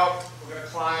kick out, we're going to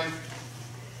climb.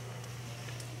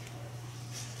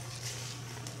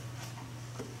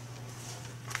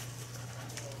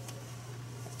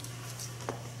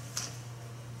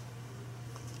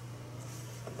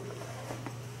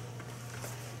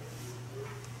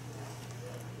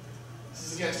 This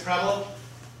is against Preble.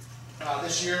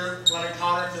 This year, running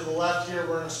counter to the left here,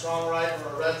 we're in a strong right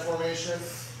or a red formation.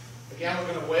 Again,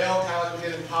 we're going to whale, kind of like we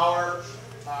did in power,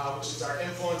 which is our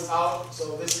influence out.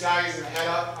 So this guy is going to head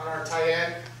up on our tight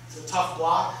end. It's a tough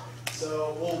block,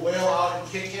 so we'll whale out and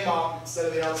kick him out instead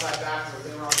of the outside back.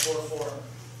 We're around 4-4.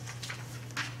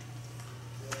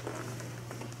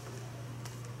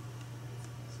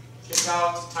 Kick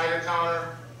out, tighter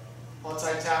counter,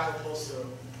 outside tackle, pulls through.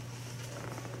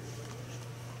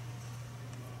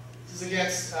 This is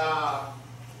against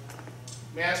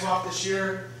Manitowoc this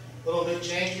year. A little bit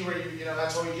janky, where you know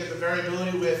that's where you get the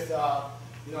variability with are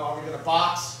we going to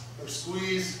box or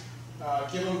squeeze?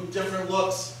 Give them different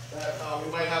looks.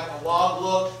 We might have a log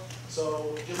look,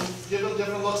 so give them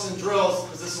different looks in drills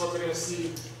because this is what they're going to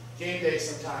see game day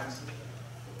sometimes.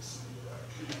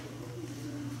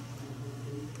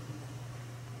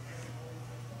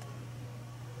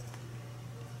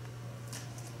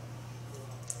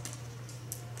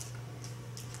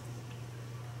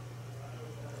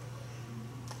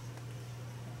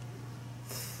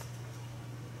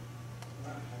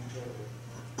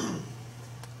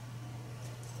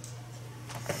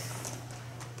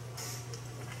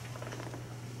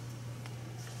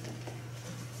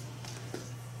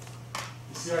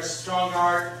 See our strong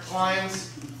guard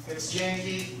climbs, it's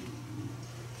janky,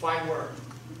 fine work.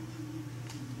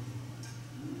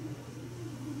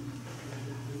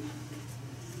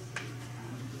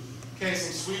 Okay,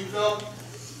 some sweep film.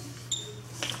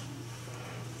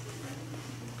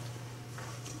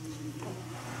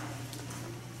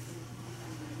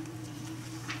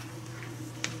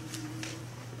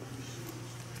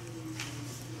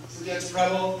 This is against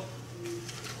Preble.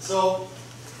 So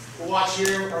we'll watch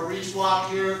here, our reach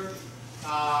block here,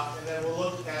 and then we'll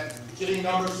look at getting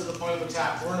numbers to the point of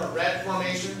attack. We're in a red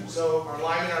formation, so our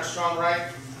linemen are strong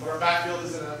right, but our backfield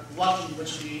is in a lucky,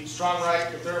 which would be strong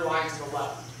right with their line to the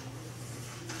left.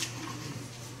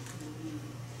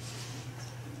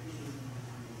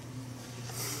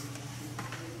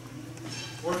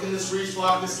 Working this reach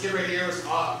block, this kid right here was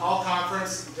all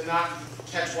conference, did not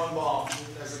catch one ball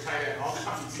as a tight end, all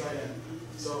conference tight end.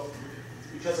 So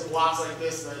because of blocks like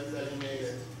this that he made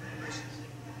it.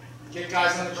 Get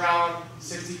guys on the ground,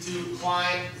 62,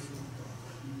 climb,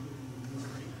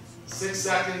 6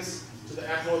 seconds to the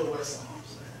echo of the whistle.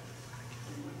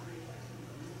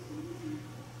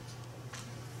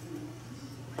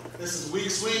 This is weak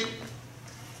sweep.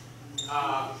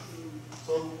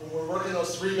 So when we're working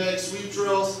those 3-leg sweep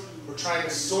drills, we're trying to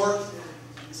sort.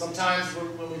 Sometimes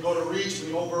when we go to reach,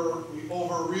 we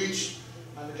overreach.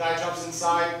 And the guy jumps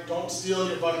inside, don't steal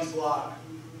your buddy's block.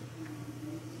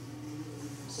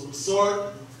 So we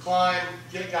sort, climb,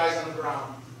 get guys on the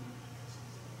ground.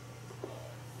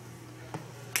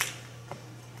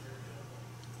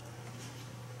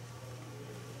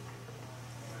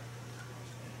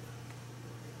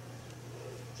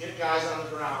 Get guys on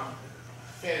the ground.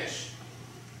 Finish.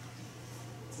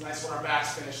 It's nice when our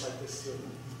backs finish like this too.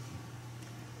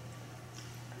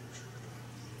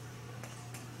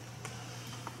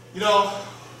 You know,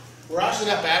 we're actually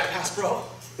not bad at pass pro.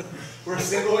 We're a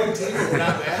single wing team, but we're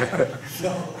not bad. So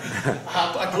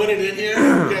I put it in here.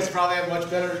 You guys probably have much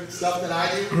better stuff than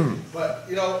I do. But,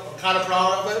 you know, I'm kind of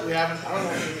proud of it. We haven't, I don't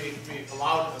know if we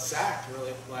allowed a sack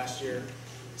really last year.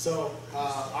 So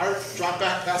our drop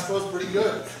back pass pro is pretty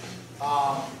good.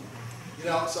 You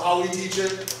know, so how we teach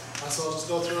it, so I'll just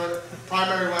go through it.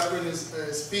 Primary weapon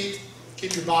is feet.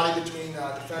 Keep your body between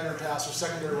defender and passer.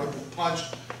 Secondary weapon, punch.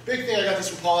 Big thing, I got this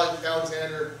from Paul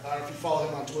Alexander, if you follow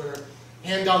him on Twitter.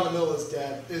 Hand down the middle is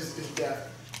death.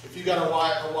 If you got a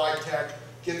wide tech,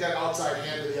 get that outside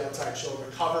hand to the outside shoulder.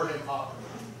 Cover him up.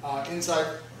 Inside,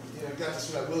 got this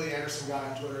from that Willie Anderson guy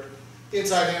on Twitter.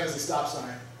 Inside hand is a stop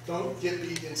sign. Don't get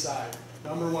beat inside.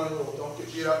 Number one rule, don't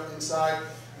get beat up inside.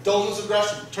 Don't lose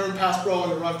aggression. Turn pass pro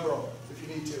into run pro if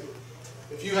you need to.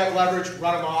 If you have leverage,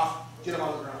 run them off, get them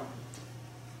on the ground.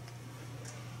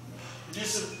 Do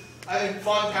some, I think,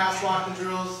 fun pass blocking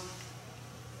drills.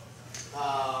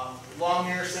 Long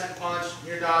mirror, set and punch,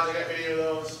 mirror dodge, I got video of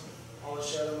those. I'll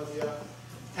just share them with you.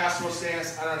 Pass pro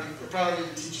stance, I probably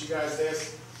need to teach you guys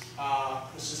this.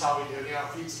 This is how we do it.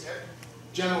 Feet,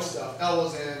 general stuff,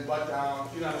 elbows in, butt down,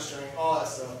 feet on a string, all that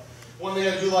stuff. One thing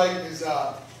I do like is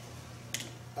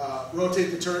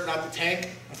rotate the turret, not the tank.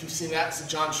 If you've seen that, it's a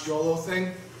John Strollo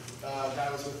thing. Guy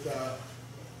was with,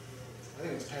 I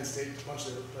think it was Penn State, a bunch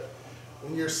of it. But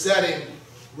when you're setting,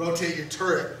 rotate your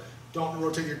turret. Don't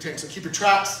rotate your tank. So keep your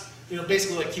traps,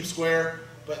 basically like keep square,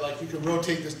 but like you can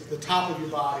rotate the top of your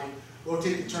body,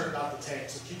 rotate the turret, not the tank.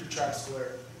 So keep your traps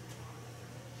square.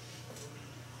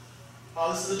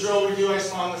 This is the drill we do. I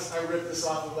spawned this. I ripped this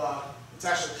off of. It's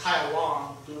actually Kyle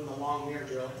Long doing the long mirror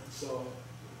drill. So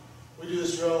we do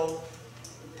this drill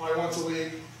probably once a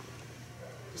week.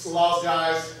 This allows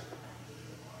guys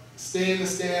stay in the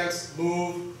stance,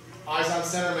 move, eyes on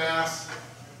center mass.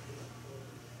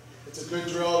 It's a good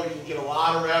drill. You can get a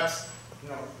lot of reps.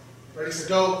 Ready to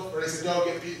go. Ready to go.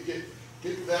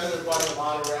 Get them in their body a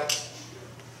lot of reps.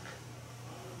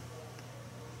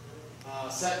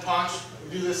 Set and punch.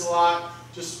 We do this a lot.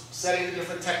 Just setting the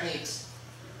different techniques.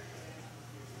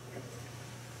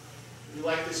 If you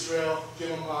like this drill, give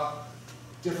them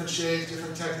different shapes,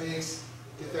 different techniques.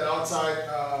 Get that outside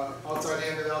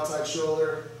hand to the outside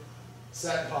shoulder.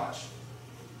 Set and punch.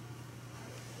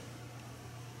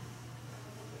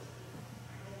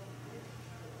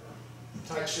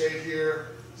 Tight shade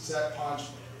here. Set, punch.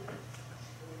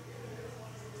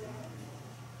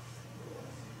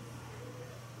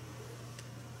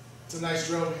 It's a nice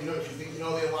drill, but if you think you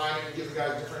know the alignment, you give the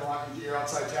guys different alignment. You do your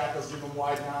outside tackles, give them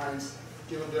wide nines,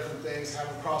 give them different things, have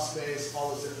them cross space,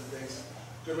 all those different things.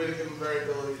 Good way to give them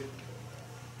variability.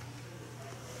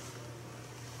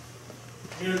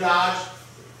 Mirror dodge.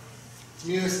 To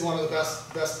me, this is one of the best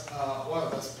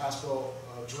pass pro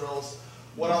drills.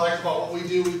 What I like about what we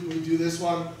do, we do this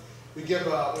one. We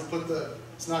put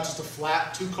it's not just a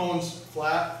flat, 2 cones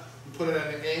flat. We put it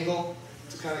at an angle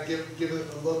to kind of give it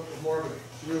a look, more of a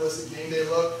realistic game day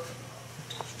look.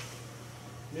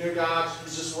 Mirror dodge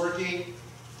is just working.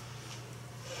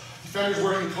 Defender's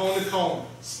working cone to cone.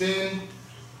 Spin,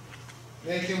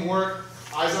 make him work.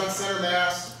 Eyes on center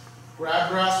mass. Grab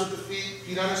grass with the feet,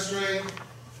 feet on a string.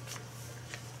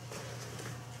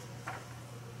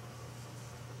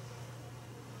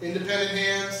 Independent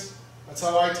hands. That's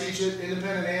how I teach it.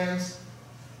 Independent hands.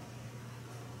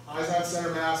 Eyes on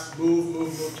center mass. Move,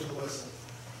 move, move to the listen.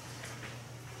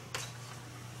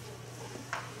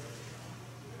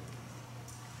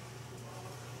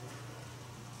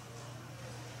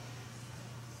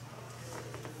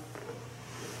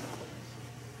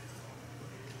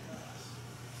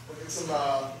 Look at some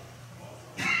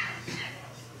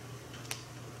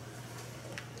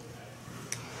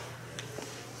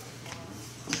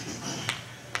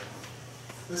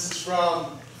this is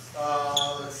from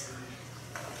let's see,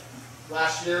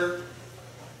 last year.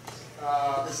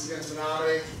 This is against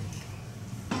Menominee.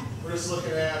 We're just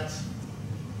looking at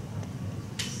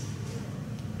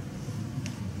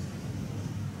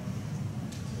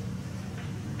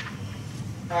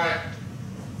all right.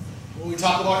 When we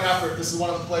talk about effort, this is one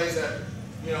of the plays that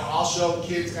I'll show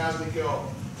kids as we go.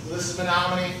 So this is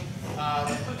Menominee.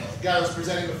 The guy who was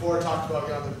presenting before talked about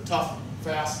the tough,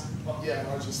 fast. Yeah,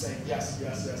 I was just saying yes,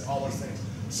 yes, yes, all those things.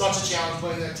 Such a challenge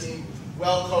playing that team.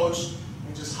 Well coached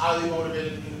and just highly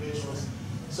motivated individuals.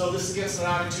 So this is against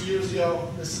Menominee 2 years ago.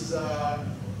 This is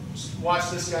just watch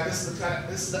this guy. This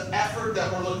is the effort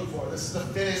that we're looking for. This is the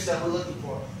finish that we're looking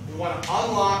for. We want to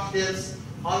unlock hips,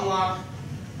 unlock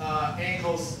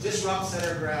ankles, disrupt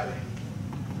center of gravity.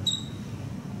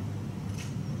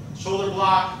 Shoulder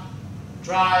block,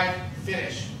 drive,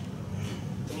 finish.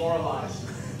 Demoralize.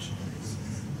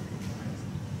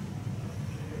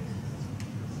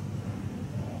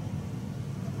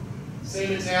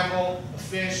 Same example of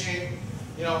finishing.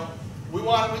 We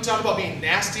talk about being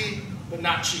nasty but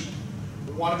not cheap.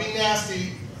 We want to be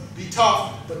nasty, be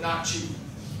tough, but not cheap.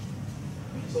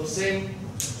 So same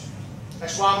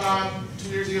Ashwaubenon 2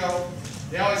 years ago.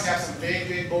 They always have some big,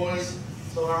 big boys.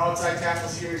 So our outside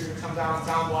tackles here is going to come down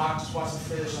block. Just watch the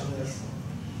finish on this.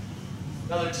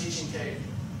 Another teaching tape.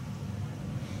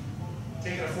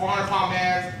 Taking a 400-pound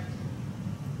man,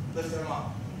 lifting him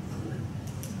up.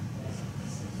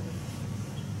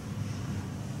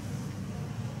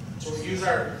 So we use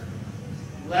our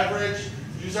leverage,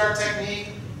 use our technique,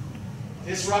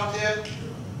 disruptive,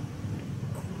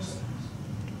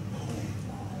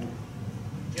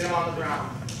 get them on the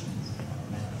ground.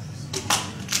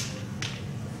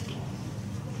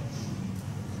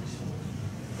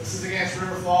 This is against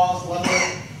River Falls, level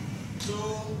 2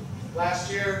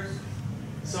 last year.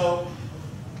 So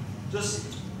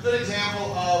just a good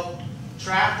example of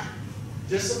track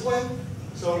discipline.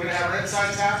 So we're going to have our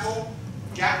inside tackle,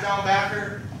 gap down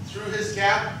backer, through his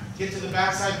gap, get to the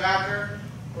backside backer.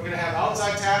 We're going to have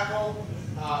outside tackle,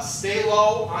 stay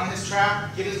low on his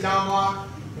track, get his down block.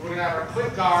 And we're going to have our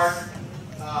quick guard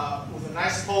with a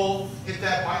nice pull, hit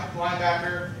that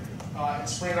linebacker, and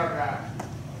sprint our back.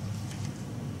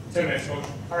 10 minutes, coach.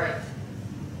 All right.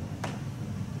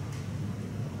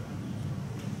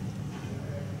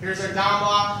 Here's our down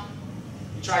block.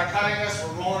 You try cutting us,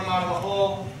 we're rolling them out of the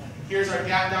hole. Here's our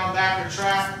gap down backer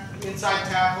track, inside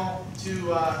tackle to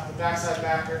the backside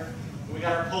backer. And we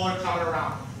got our puller coming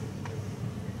around.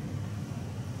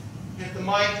 Hit the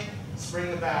mic,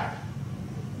 spring the back.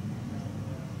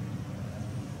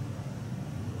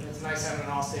 And it's nice having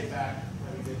an all-state back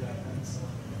that we did that then. So.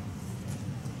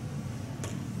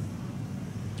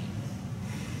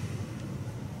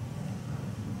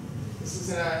 This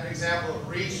is an example of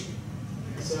reach.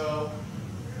 So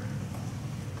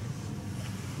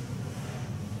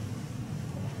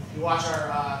you watch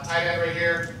our tight end right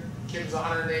here. Kid was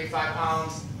 185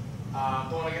 pounds,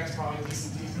 going against probably a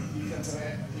decent defensive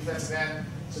end.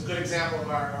 It's a good example of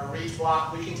our reach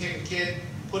block. We can take a kid,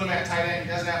 put him at tight end.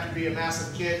 He doesn't have to be a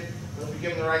massive kid, but if we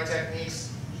give him the right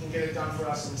techniques, he can get it done for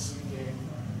us in the sweep game.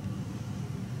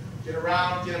 Get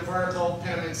around, get him vertical,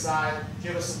 pin him inside,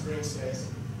 give us some green space.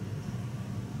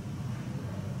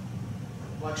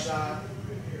 Block shot.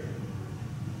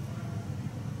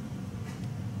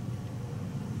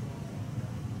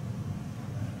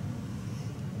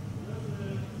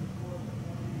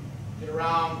 Get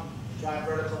around, drive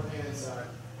vertical, pin inside.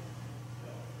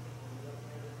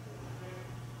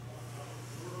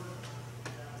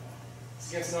 It's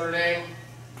against Notre Dame.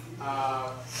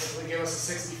 Typically give us a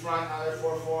 60 front out of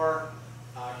their 4-4.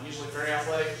 Usually very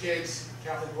athletic kids,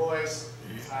 Catholic boys.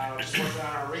 Just working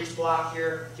on our reach block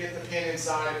here. Get the pin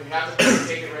inside. We have to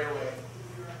take it right away.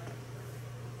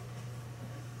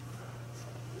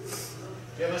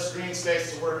 Give us green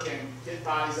space to work in. Get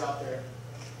bodies out there.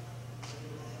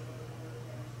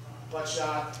 Butt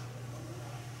shot.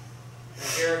 And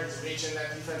here, he's reaching that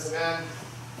defensive end.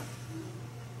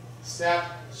 Step,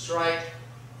 strike,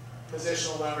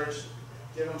 positional leverage.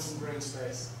 Give him some green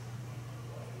space.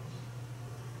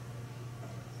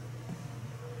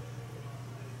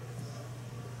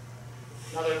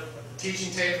 Another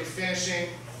teaching tape for finishing.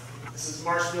 This is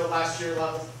Marshfield last year,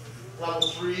 level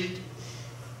 3.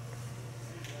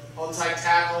 Hold tight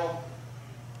tackle.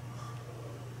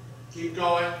 Keep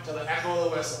going till the echo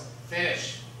of the whistle.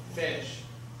 Finish, finish.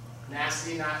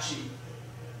 Nasty, not cheap.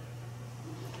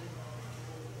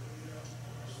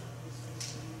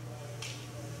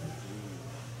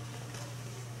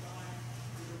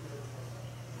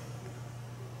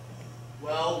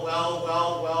 Well,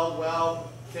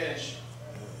 finish.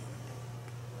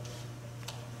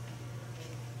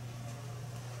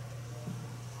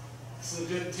 This is a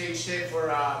good teach tape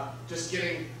for just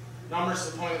getting numbers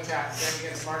to the point of attack. Again,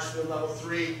 against Marshfield level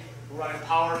 3, we're running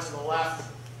power to the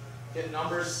left, getting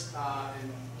numbers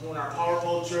and doing our power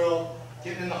pull drill,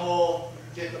 getting in the hole,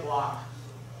 getting the block.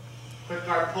 Quick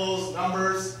guard pulls,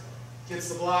 numbers, gets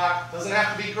the block. Doesn't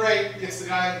have to be great, gets the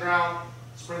guy on the ground,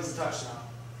 springs the touchdown.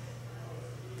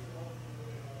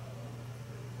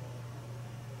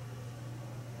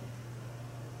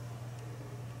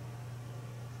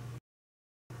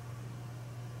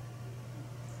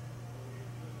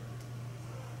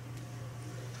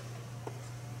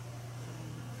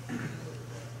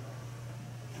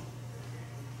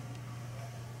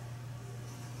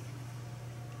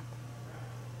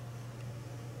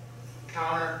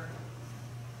 Counter,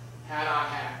 hat on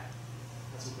hat.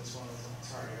 That's what this one is.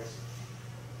 Sorry, guys.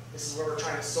 This is where we're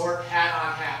trying to sort hat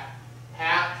on hat.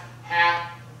 Hat,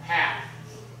 hat, hat.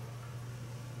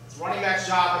 It's running back's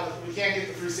job, and we can't get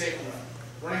the free safety.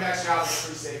 Running back's job is the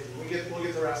free safety. We'll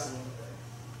get the rest of them.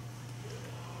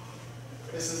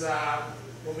 This is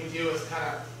what we do is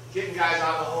kind of getting guys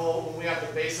out of the hole when we have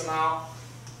to base them out.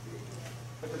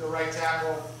 Look at the right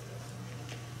tackle.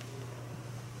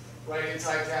 Right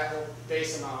inside tackle,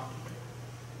 base them out.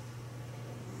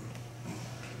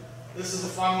 This is a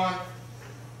fun one.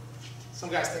 Some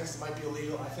guys think it might be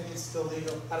illegal. I think it's still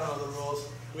legal. I don't know the rules.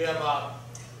 We have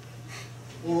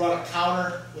we'll run a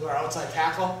counter with our outside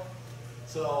tackle.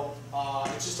 So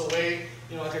it's just a way,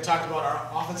 like I talked about,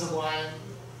 our offensive line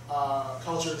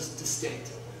culture is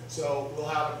distinct. So we'll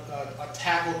have a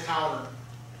tackle counter.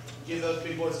 Give those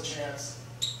big boys a chance.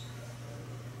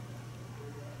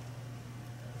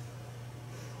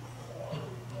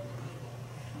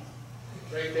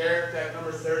 Right there, that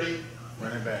number 30.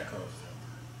 Running back close.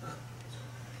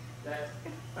 That.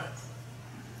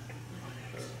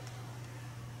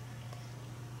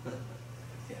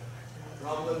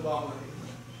 Rumbling, bumbling.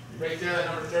 Right there, that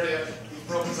number 30, he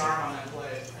broke his arm on that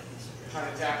play.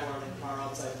 Trying to tackle him on our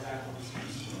outside tackle.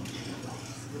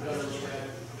 Another look at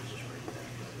it.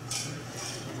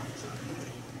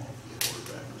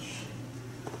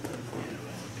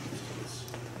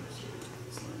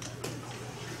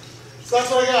 So that's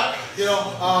what I got. You know,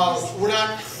 we're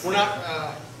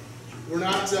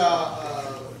not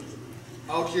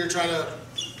out here trying to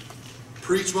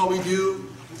preach what we do.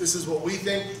 This is what we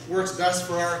think works best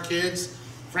for our kids.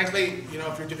 Frankly, you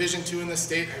know, if you're Division II in this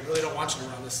state, I really don't want you to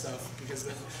run this stuff because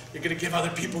you're going to give other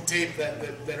people tape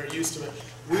that are used to it.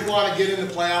 We want to get in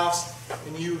the playoffs,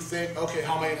 and you think, okay,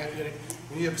 how am I going to get it?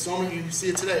 When you have so many, you see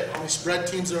it today, how many spread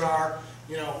teams there are.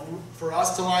 You know, for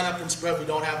us to line up and spread,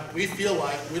 we feel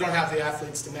like we don't have the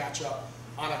athletes to match up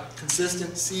on a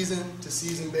consistent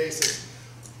season-to-season basis.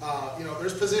 You know,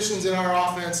 there's positions in our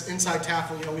offense, inside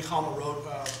tackle, you know, we call them a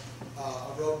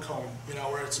road cone, you know,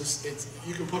 where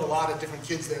you can put a lot of different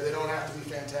kids there. They don't have to be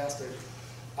fantastic.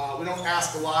 We don't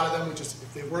ask a lot of them.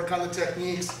 If they work on the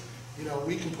techniques, you know,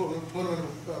 we can put them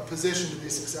in a position to be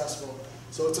successful.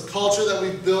 So it's a culture that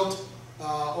we've built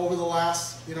over the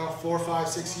last, you know, 4, 5,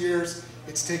 6 years.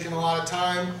 It's taken a lot of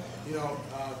time, you know,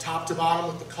 top to bottom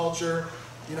with the culture,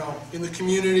 you know, in the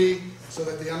community, so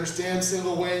that they understand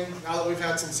single wing. Now that we've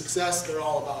had some success, they're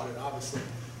all about it, obviously.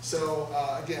 So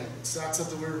again, it's not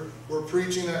something we're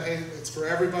preaching that, hey, it's for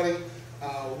everybody.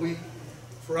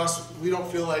 For us, we don't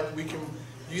feel like we can.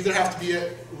 You either have to be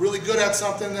really good at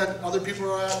something that other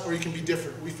people are at, or you can be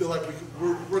different. We feel like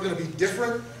we're going to be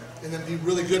different, and then be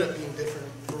really good at being different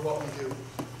for what we do.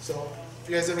 So, if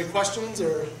you guys have any questions,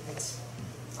 or that's.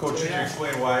 Coach, can you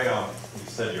explain why you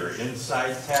said your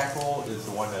inside tackle is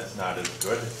the one that's not as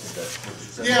good? Is that what you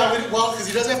said? Yeah, well, because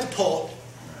he doesn't have to pull,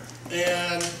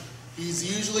 and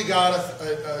he's usually got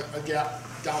a gap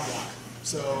down block.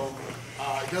 So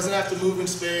he doesn't have to move in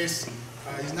space.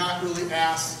 He's not really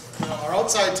asked. You know, our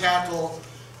outside tackle,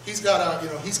 he's got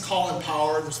he's calling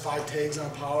power. There's 5 tags on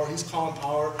power. He's calling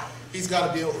power. He's got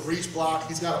to be able to reach block.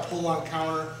 He's got to pull on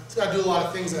counter. He's got to do a lot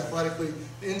of things athletically.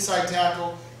 The inside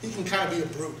tackle, he can kind of be a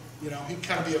brute. You know, he can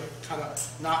kind of be a kind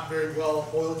of not very well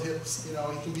oiled hips. You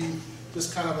know, he can be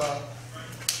just kind of a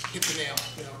hit the nail,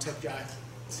 you know, type guy.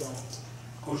 So.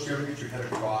 Coach, do you ever get your head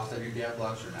across at your gap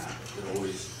blocks or not? They're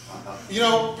always on top. You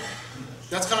know,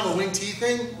 that's kind of a wing T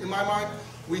thing in my mind.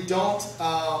 We don't,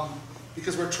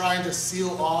 because we're trying to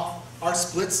seal off. Our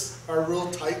splits are real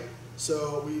tight,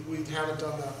 so we haven't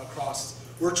done the across.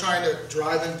 We're trying to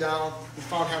drive them down. We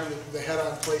found having the head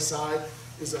on play side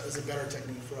is a better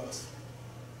technique for us.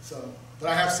 So, but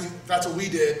I have seen, that's what we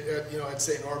did at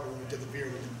St. Norbert when we did the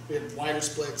veer. We had wider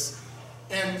splits,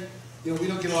 and you know, we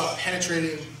don't get a lot of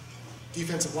penetrating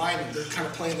defensive linemen. They're kind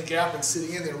of playing the gap and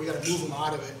sitting in there. We got to move them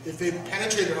out of it. If they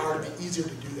penetrated hard, it'd be easier to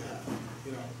do that.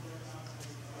 You know.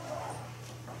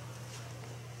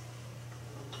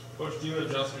 Coach, do you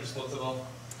adjust your splits at all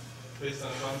based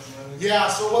on runs and everything? Yeah.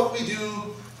 So what we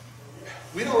do,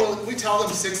 we tell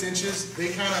them 6 inches. They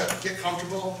kind of get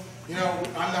comfortable. You know,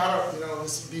 I'm not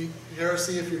this would be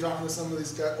heresy if you're talking to some of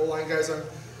these O-line guys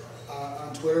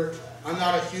on Twitter. I'm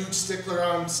not a huge stickler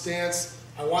on stance.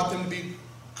 I want them to be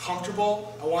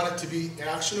comfortable. I want it to be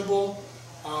actionable.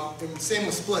 And same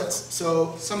with splits.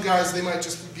 So some guys, they might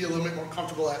just be a little bit more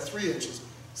comfortable at 3 inches,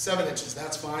 7 inches.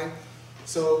 That's fine.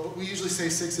 So but we usually say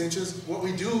 6 inches. What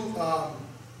we do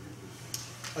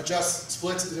adjust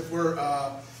splits is if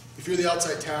you're the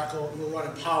outside tackle and we're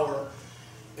running power,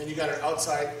 and you got an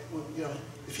outside, you know,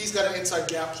 if he's got an inside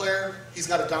gap player, he's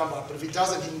got a down block. But if he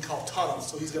doesn't, he can call tunnels,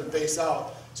 so he's going to base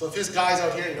out. So if his guy's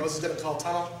out here, he knows he's going to call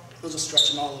tunnel, he'll just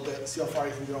stretch him out a little bit, see how far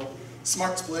he can go.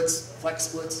 Smart splits, flex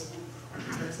splits,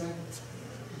 type thing.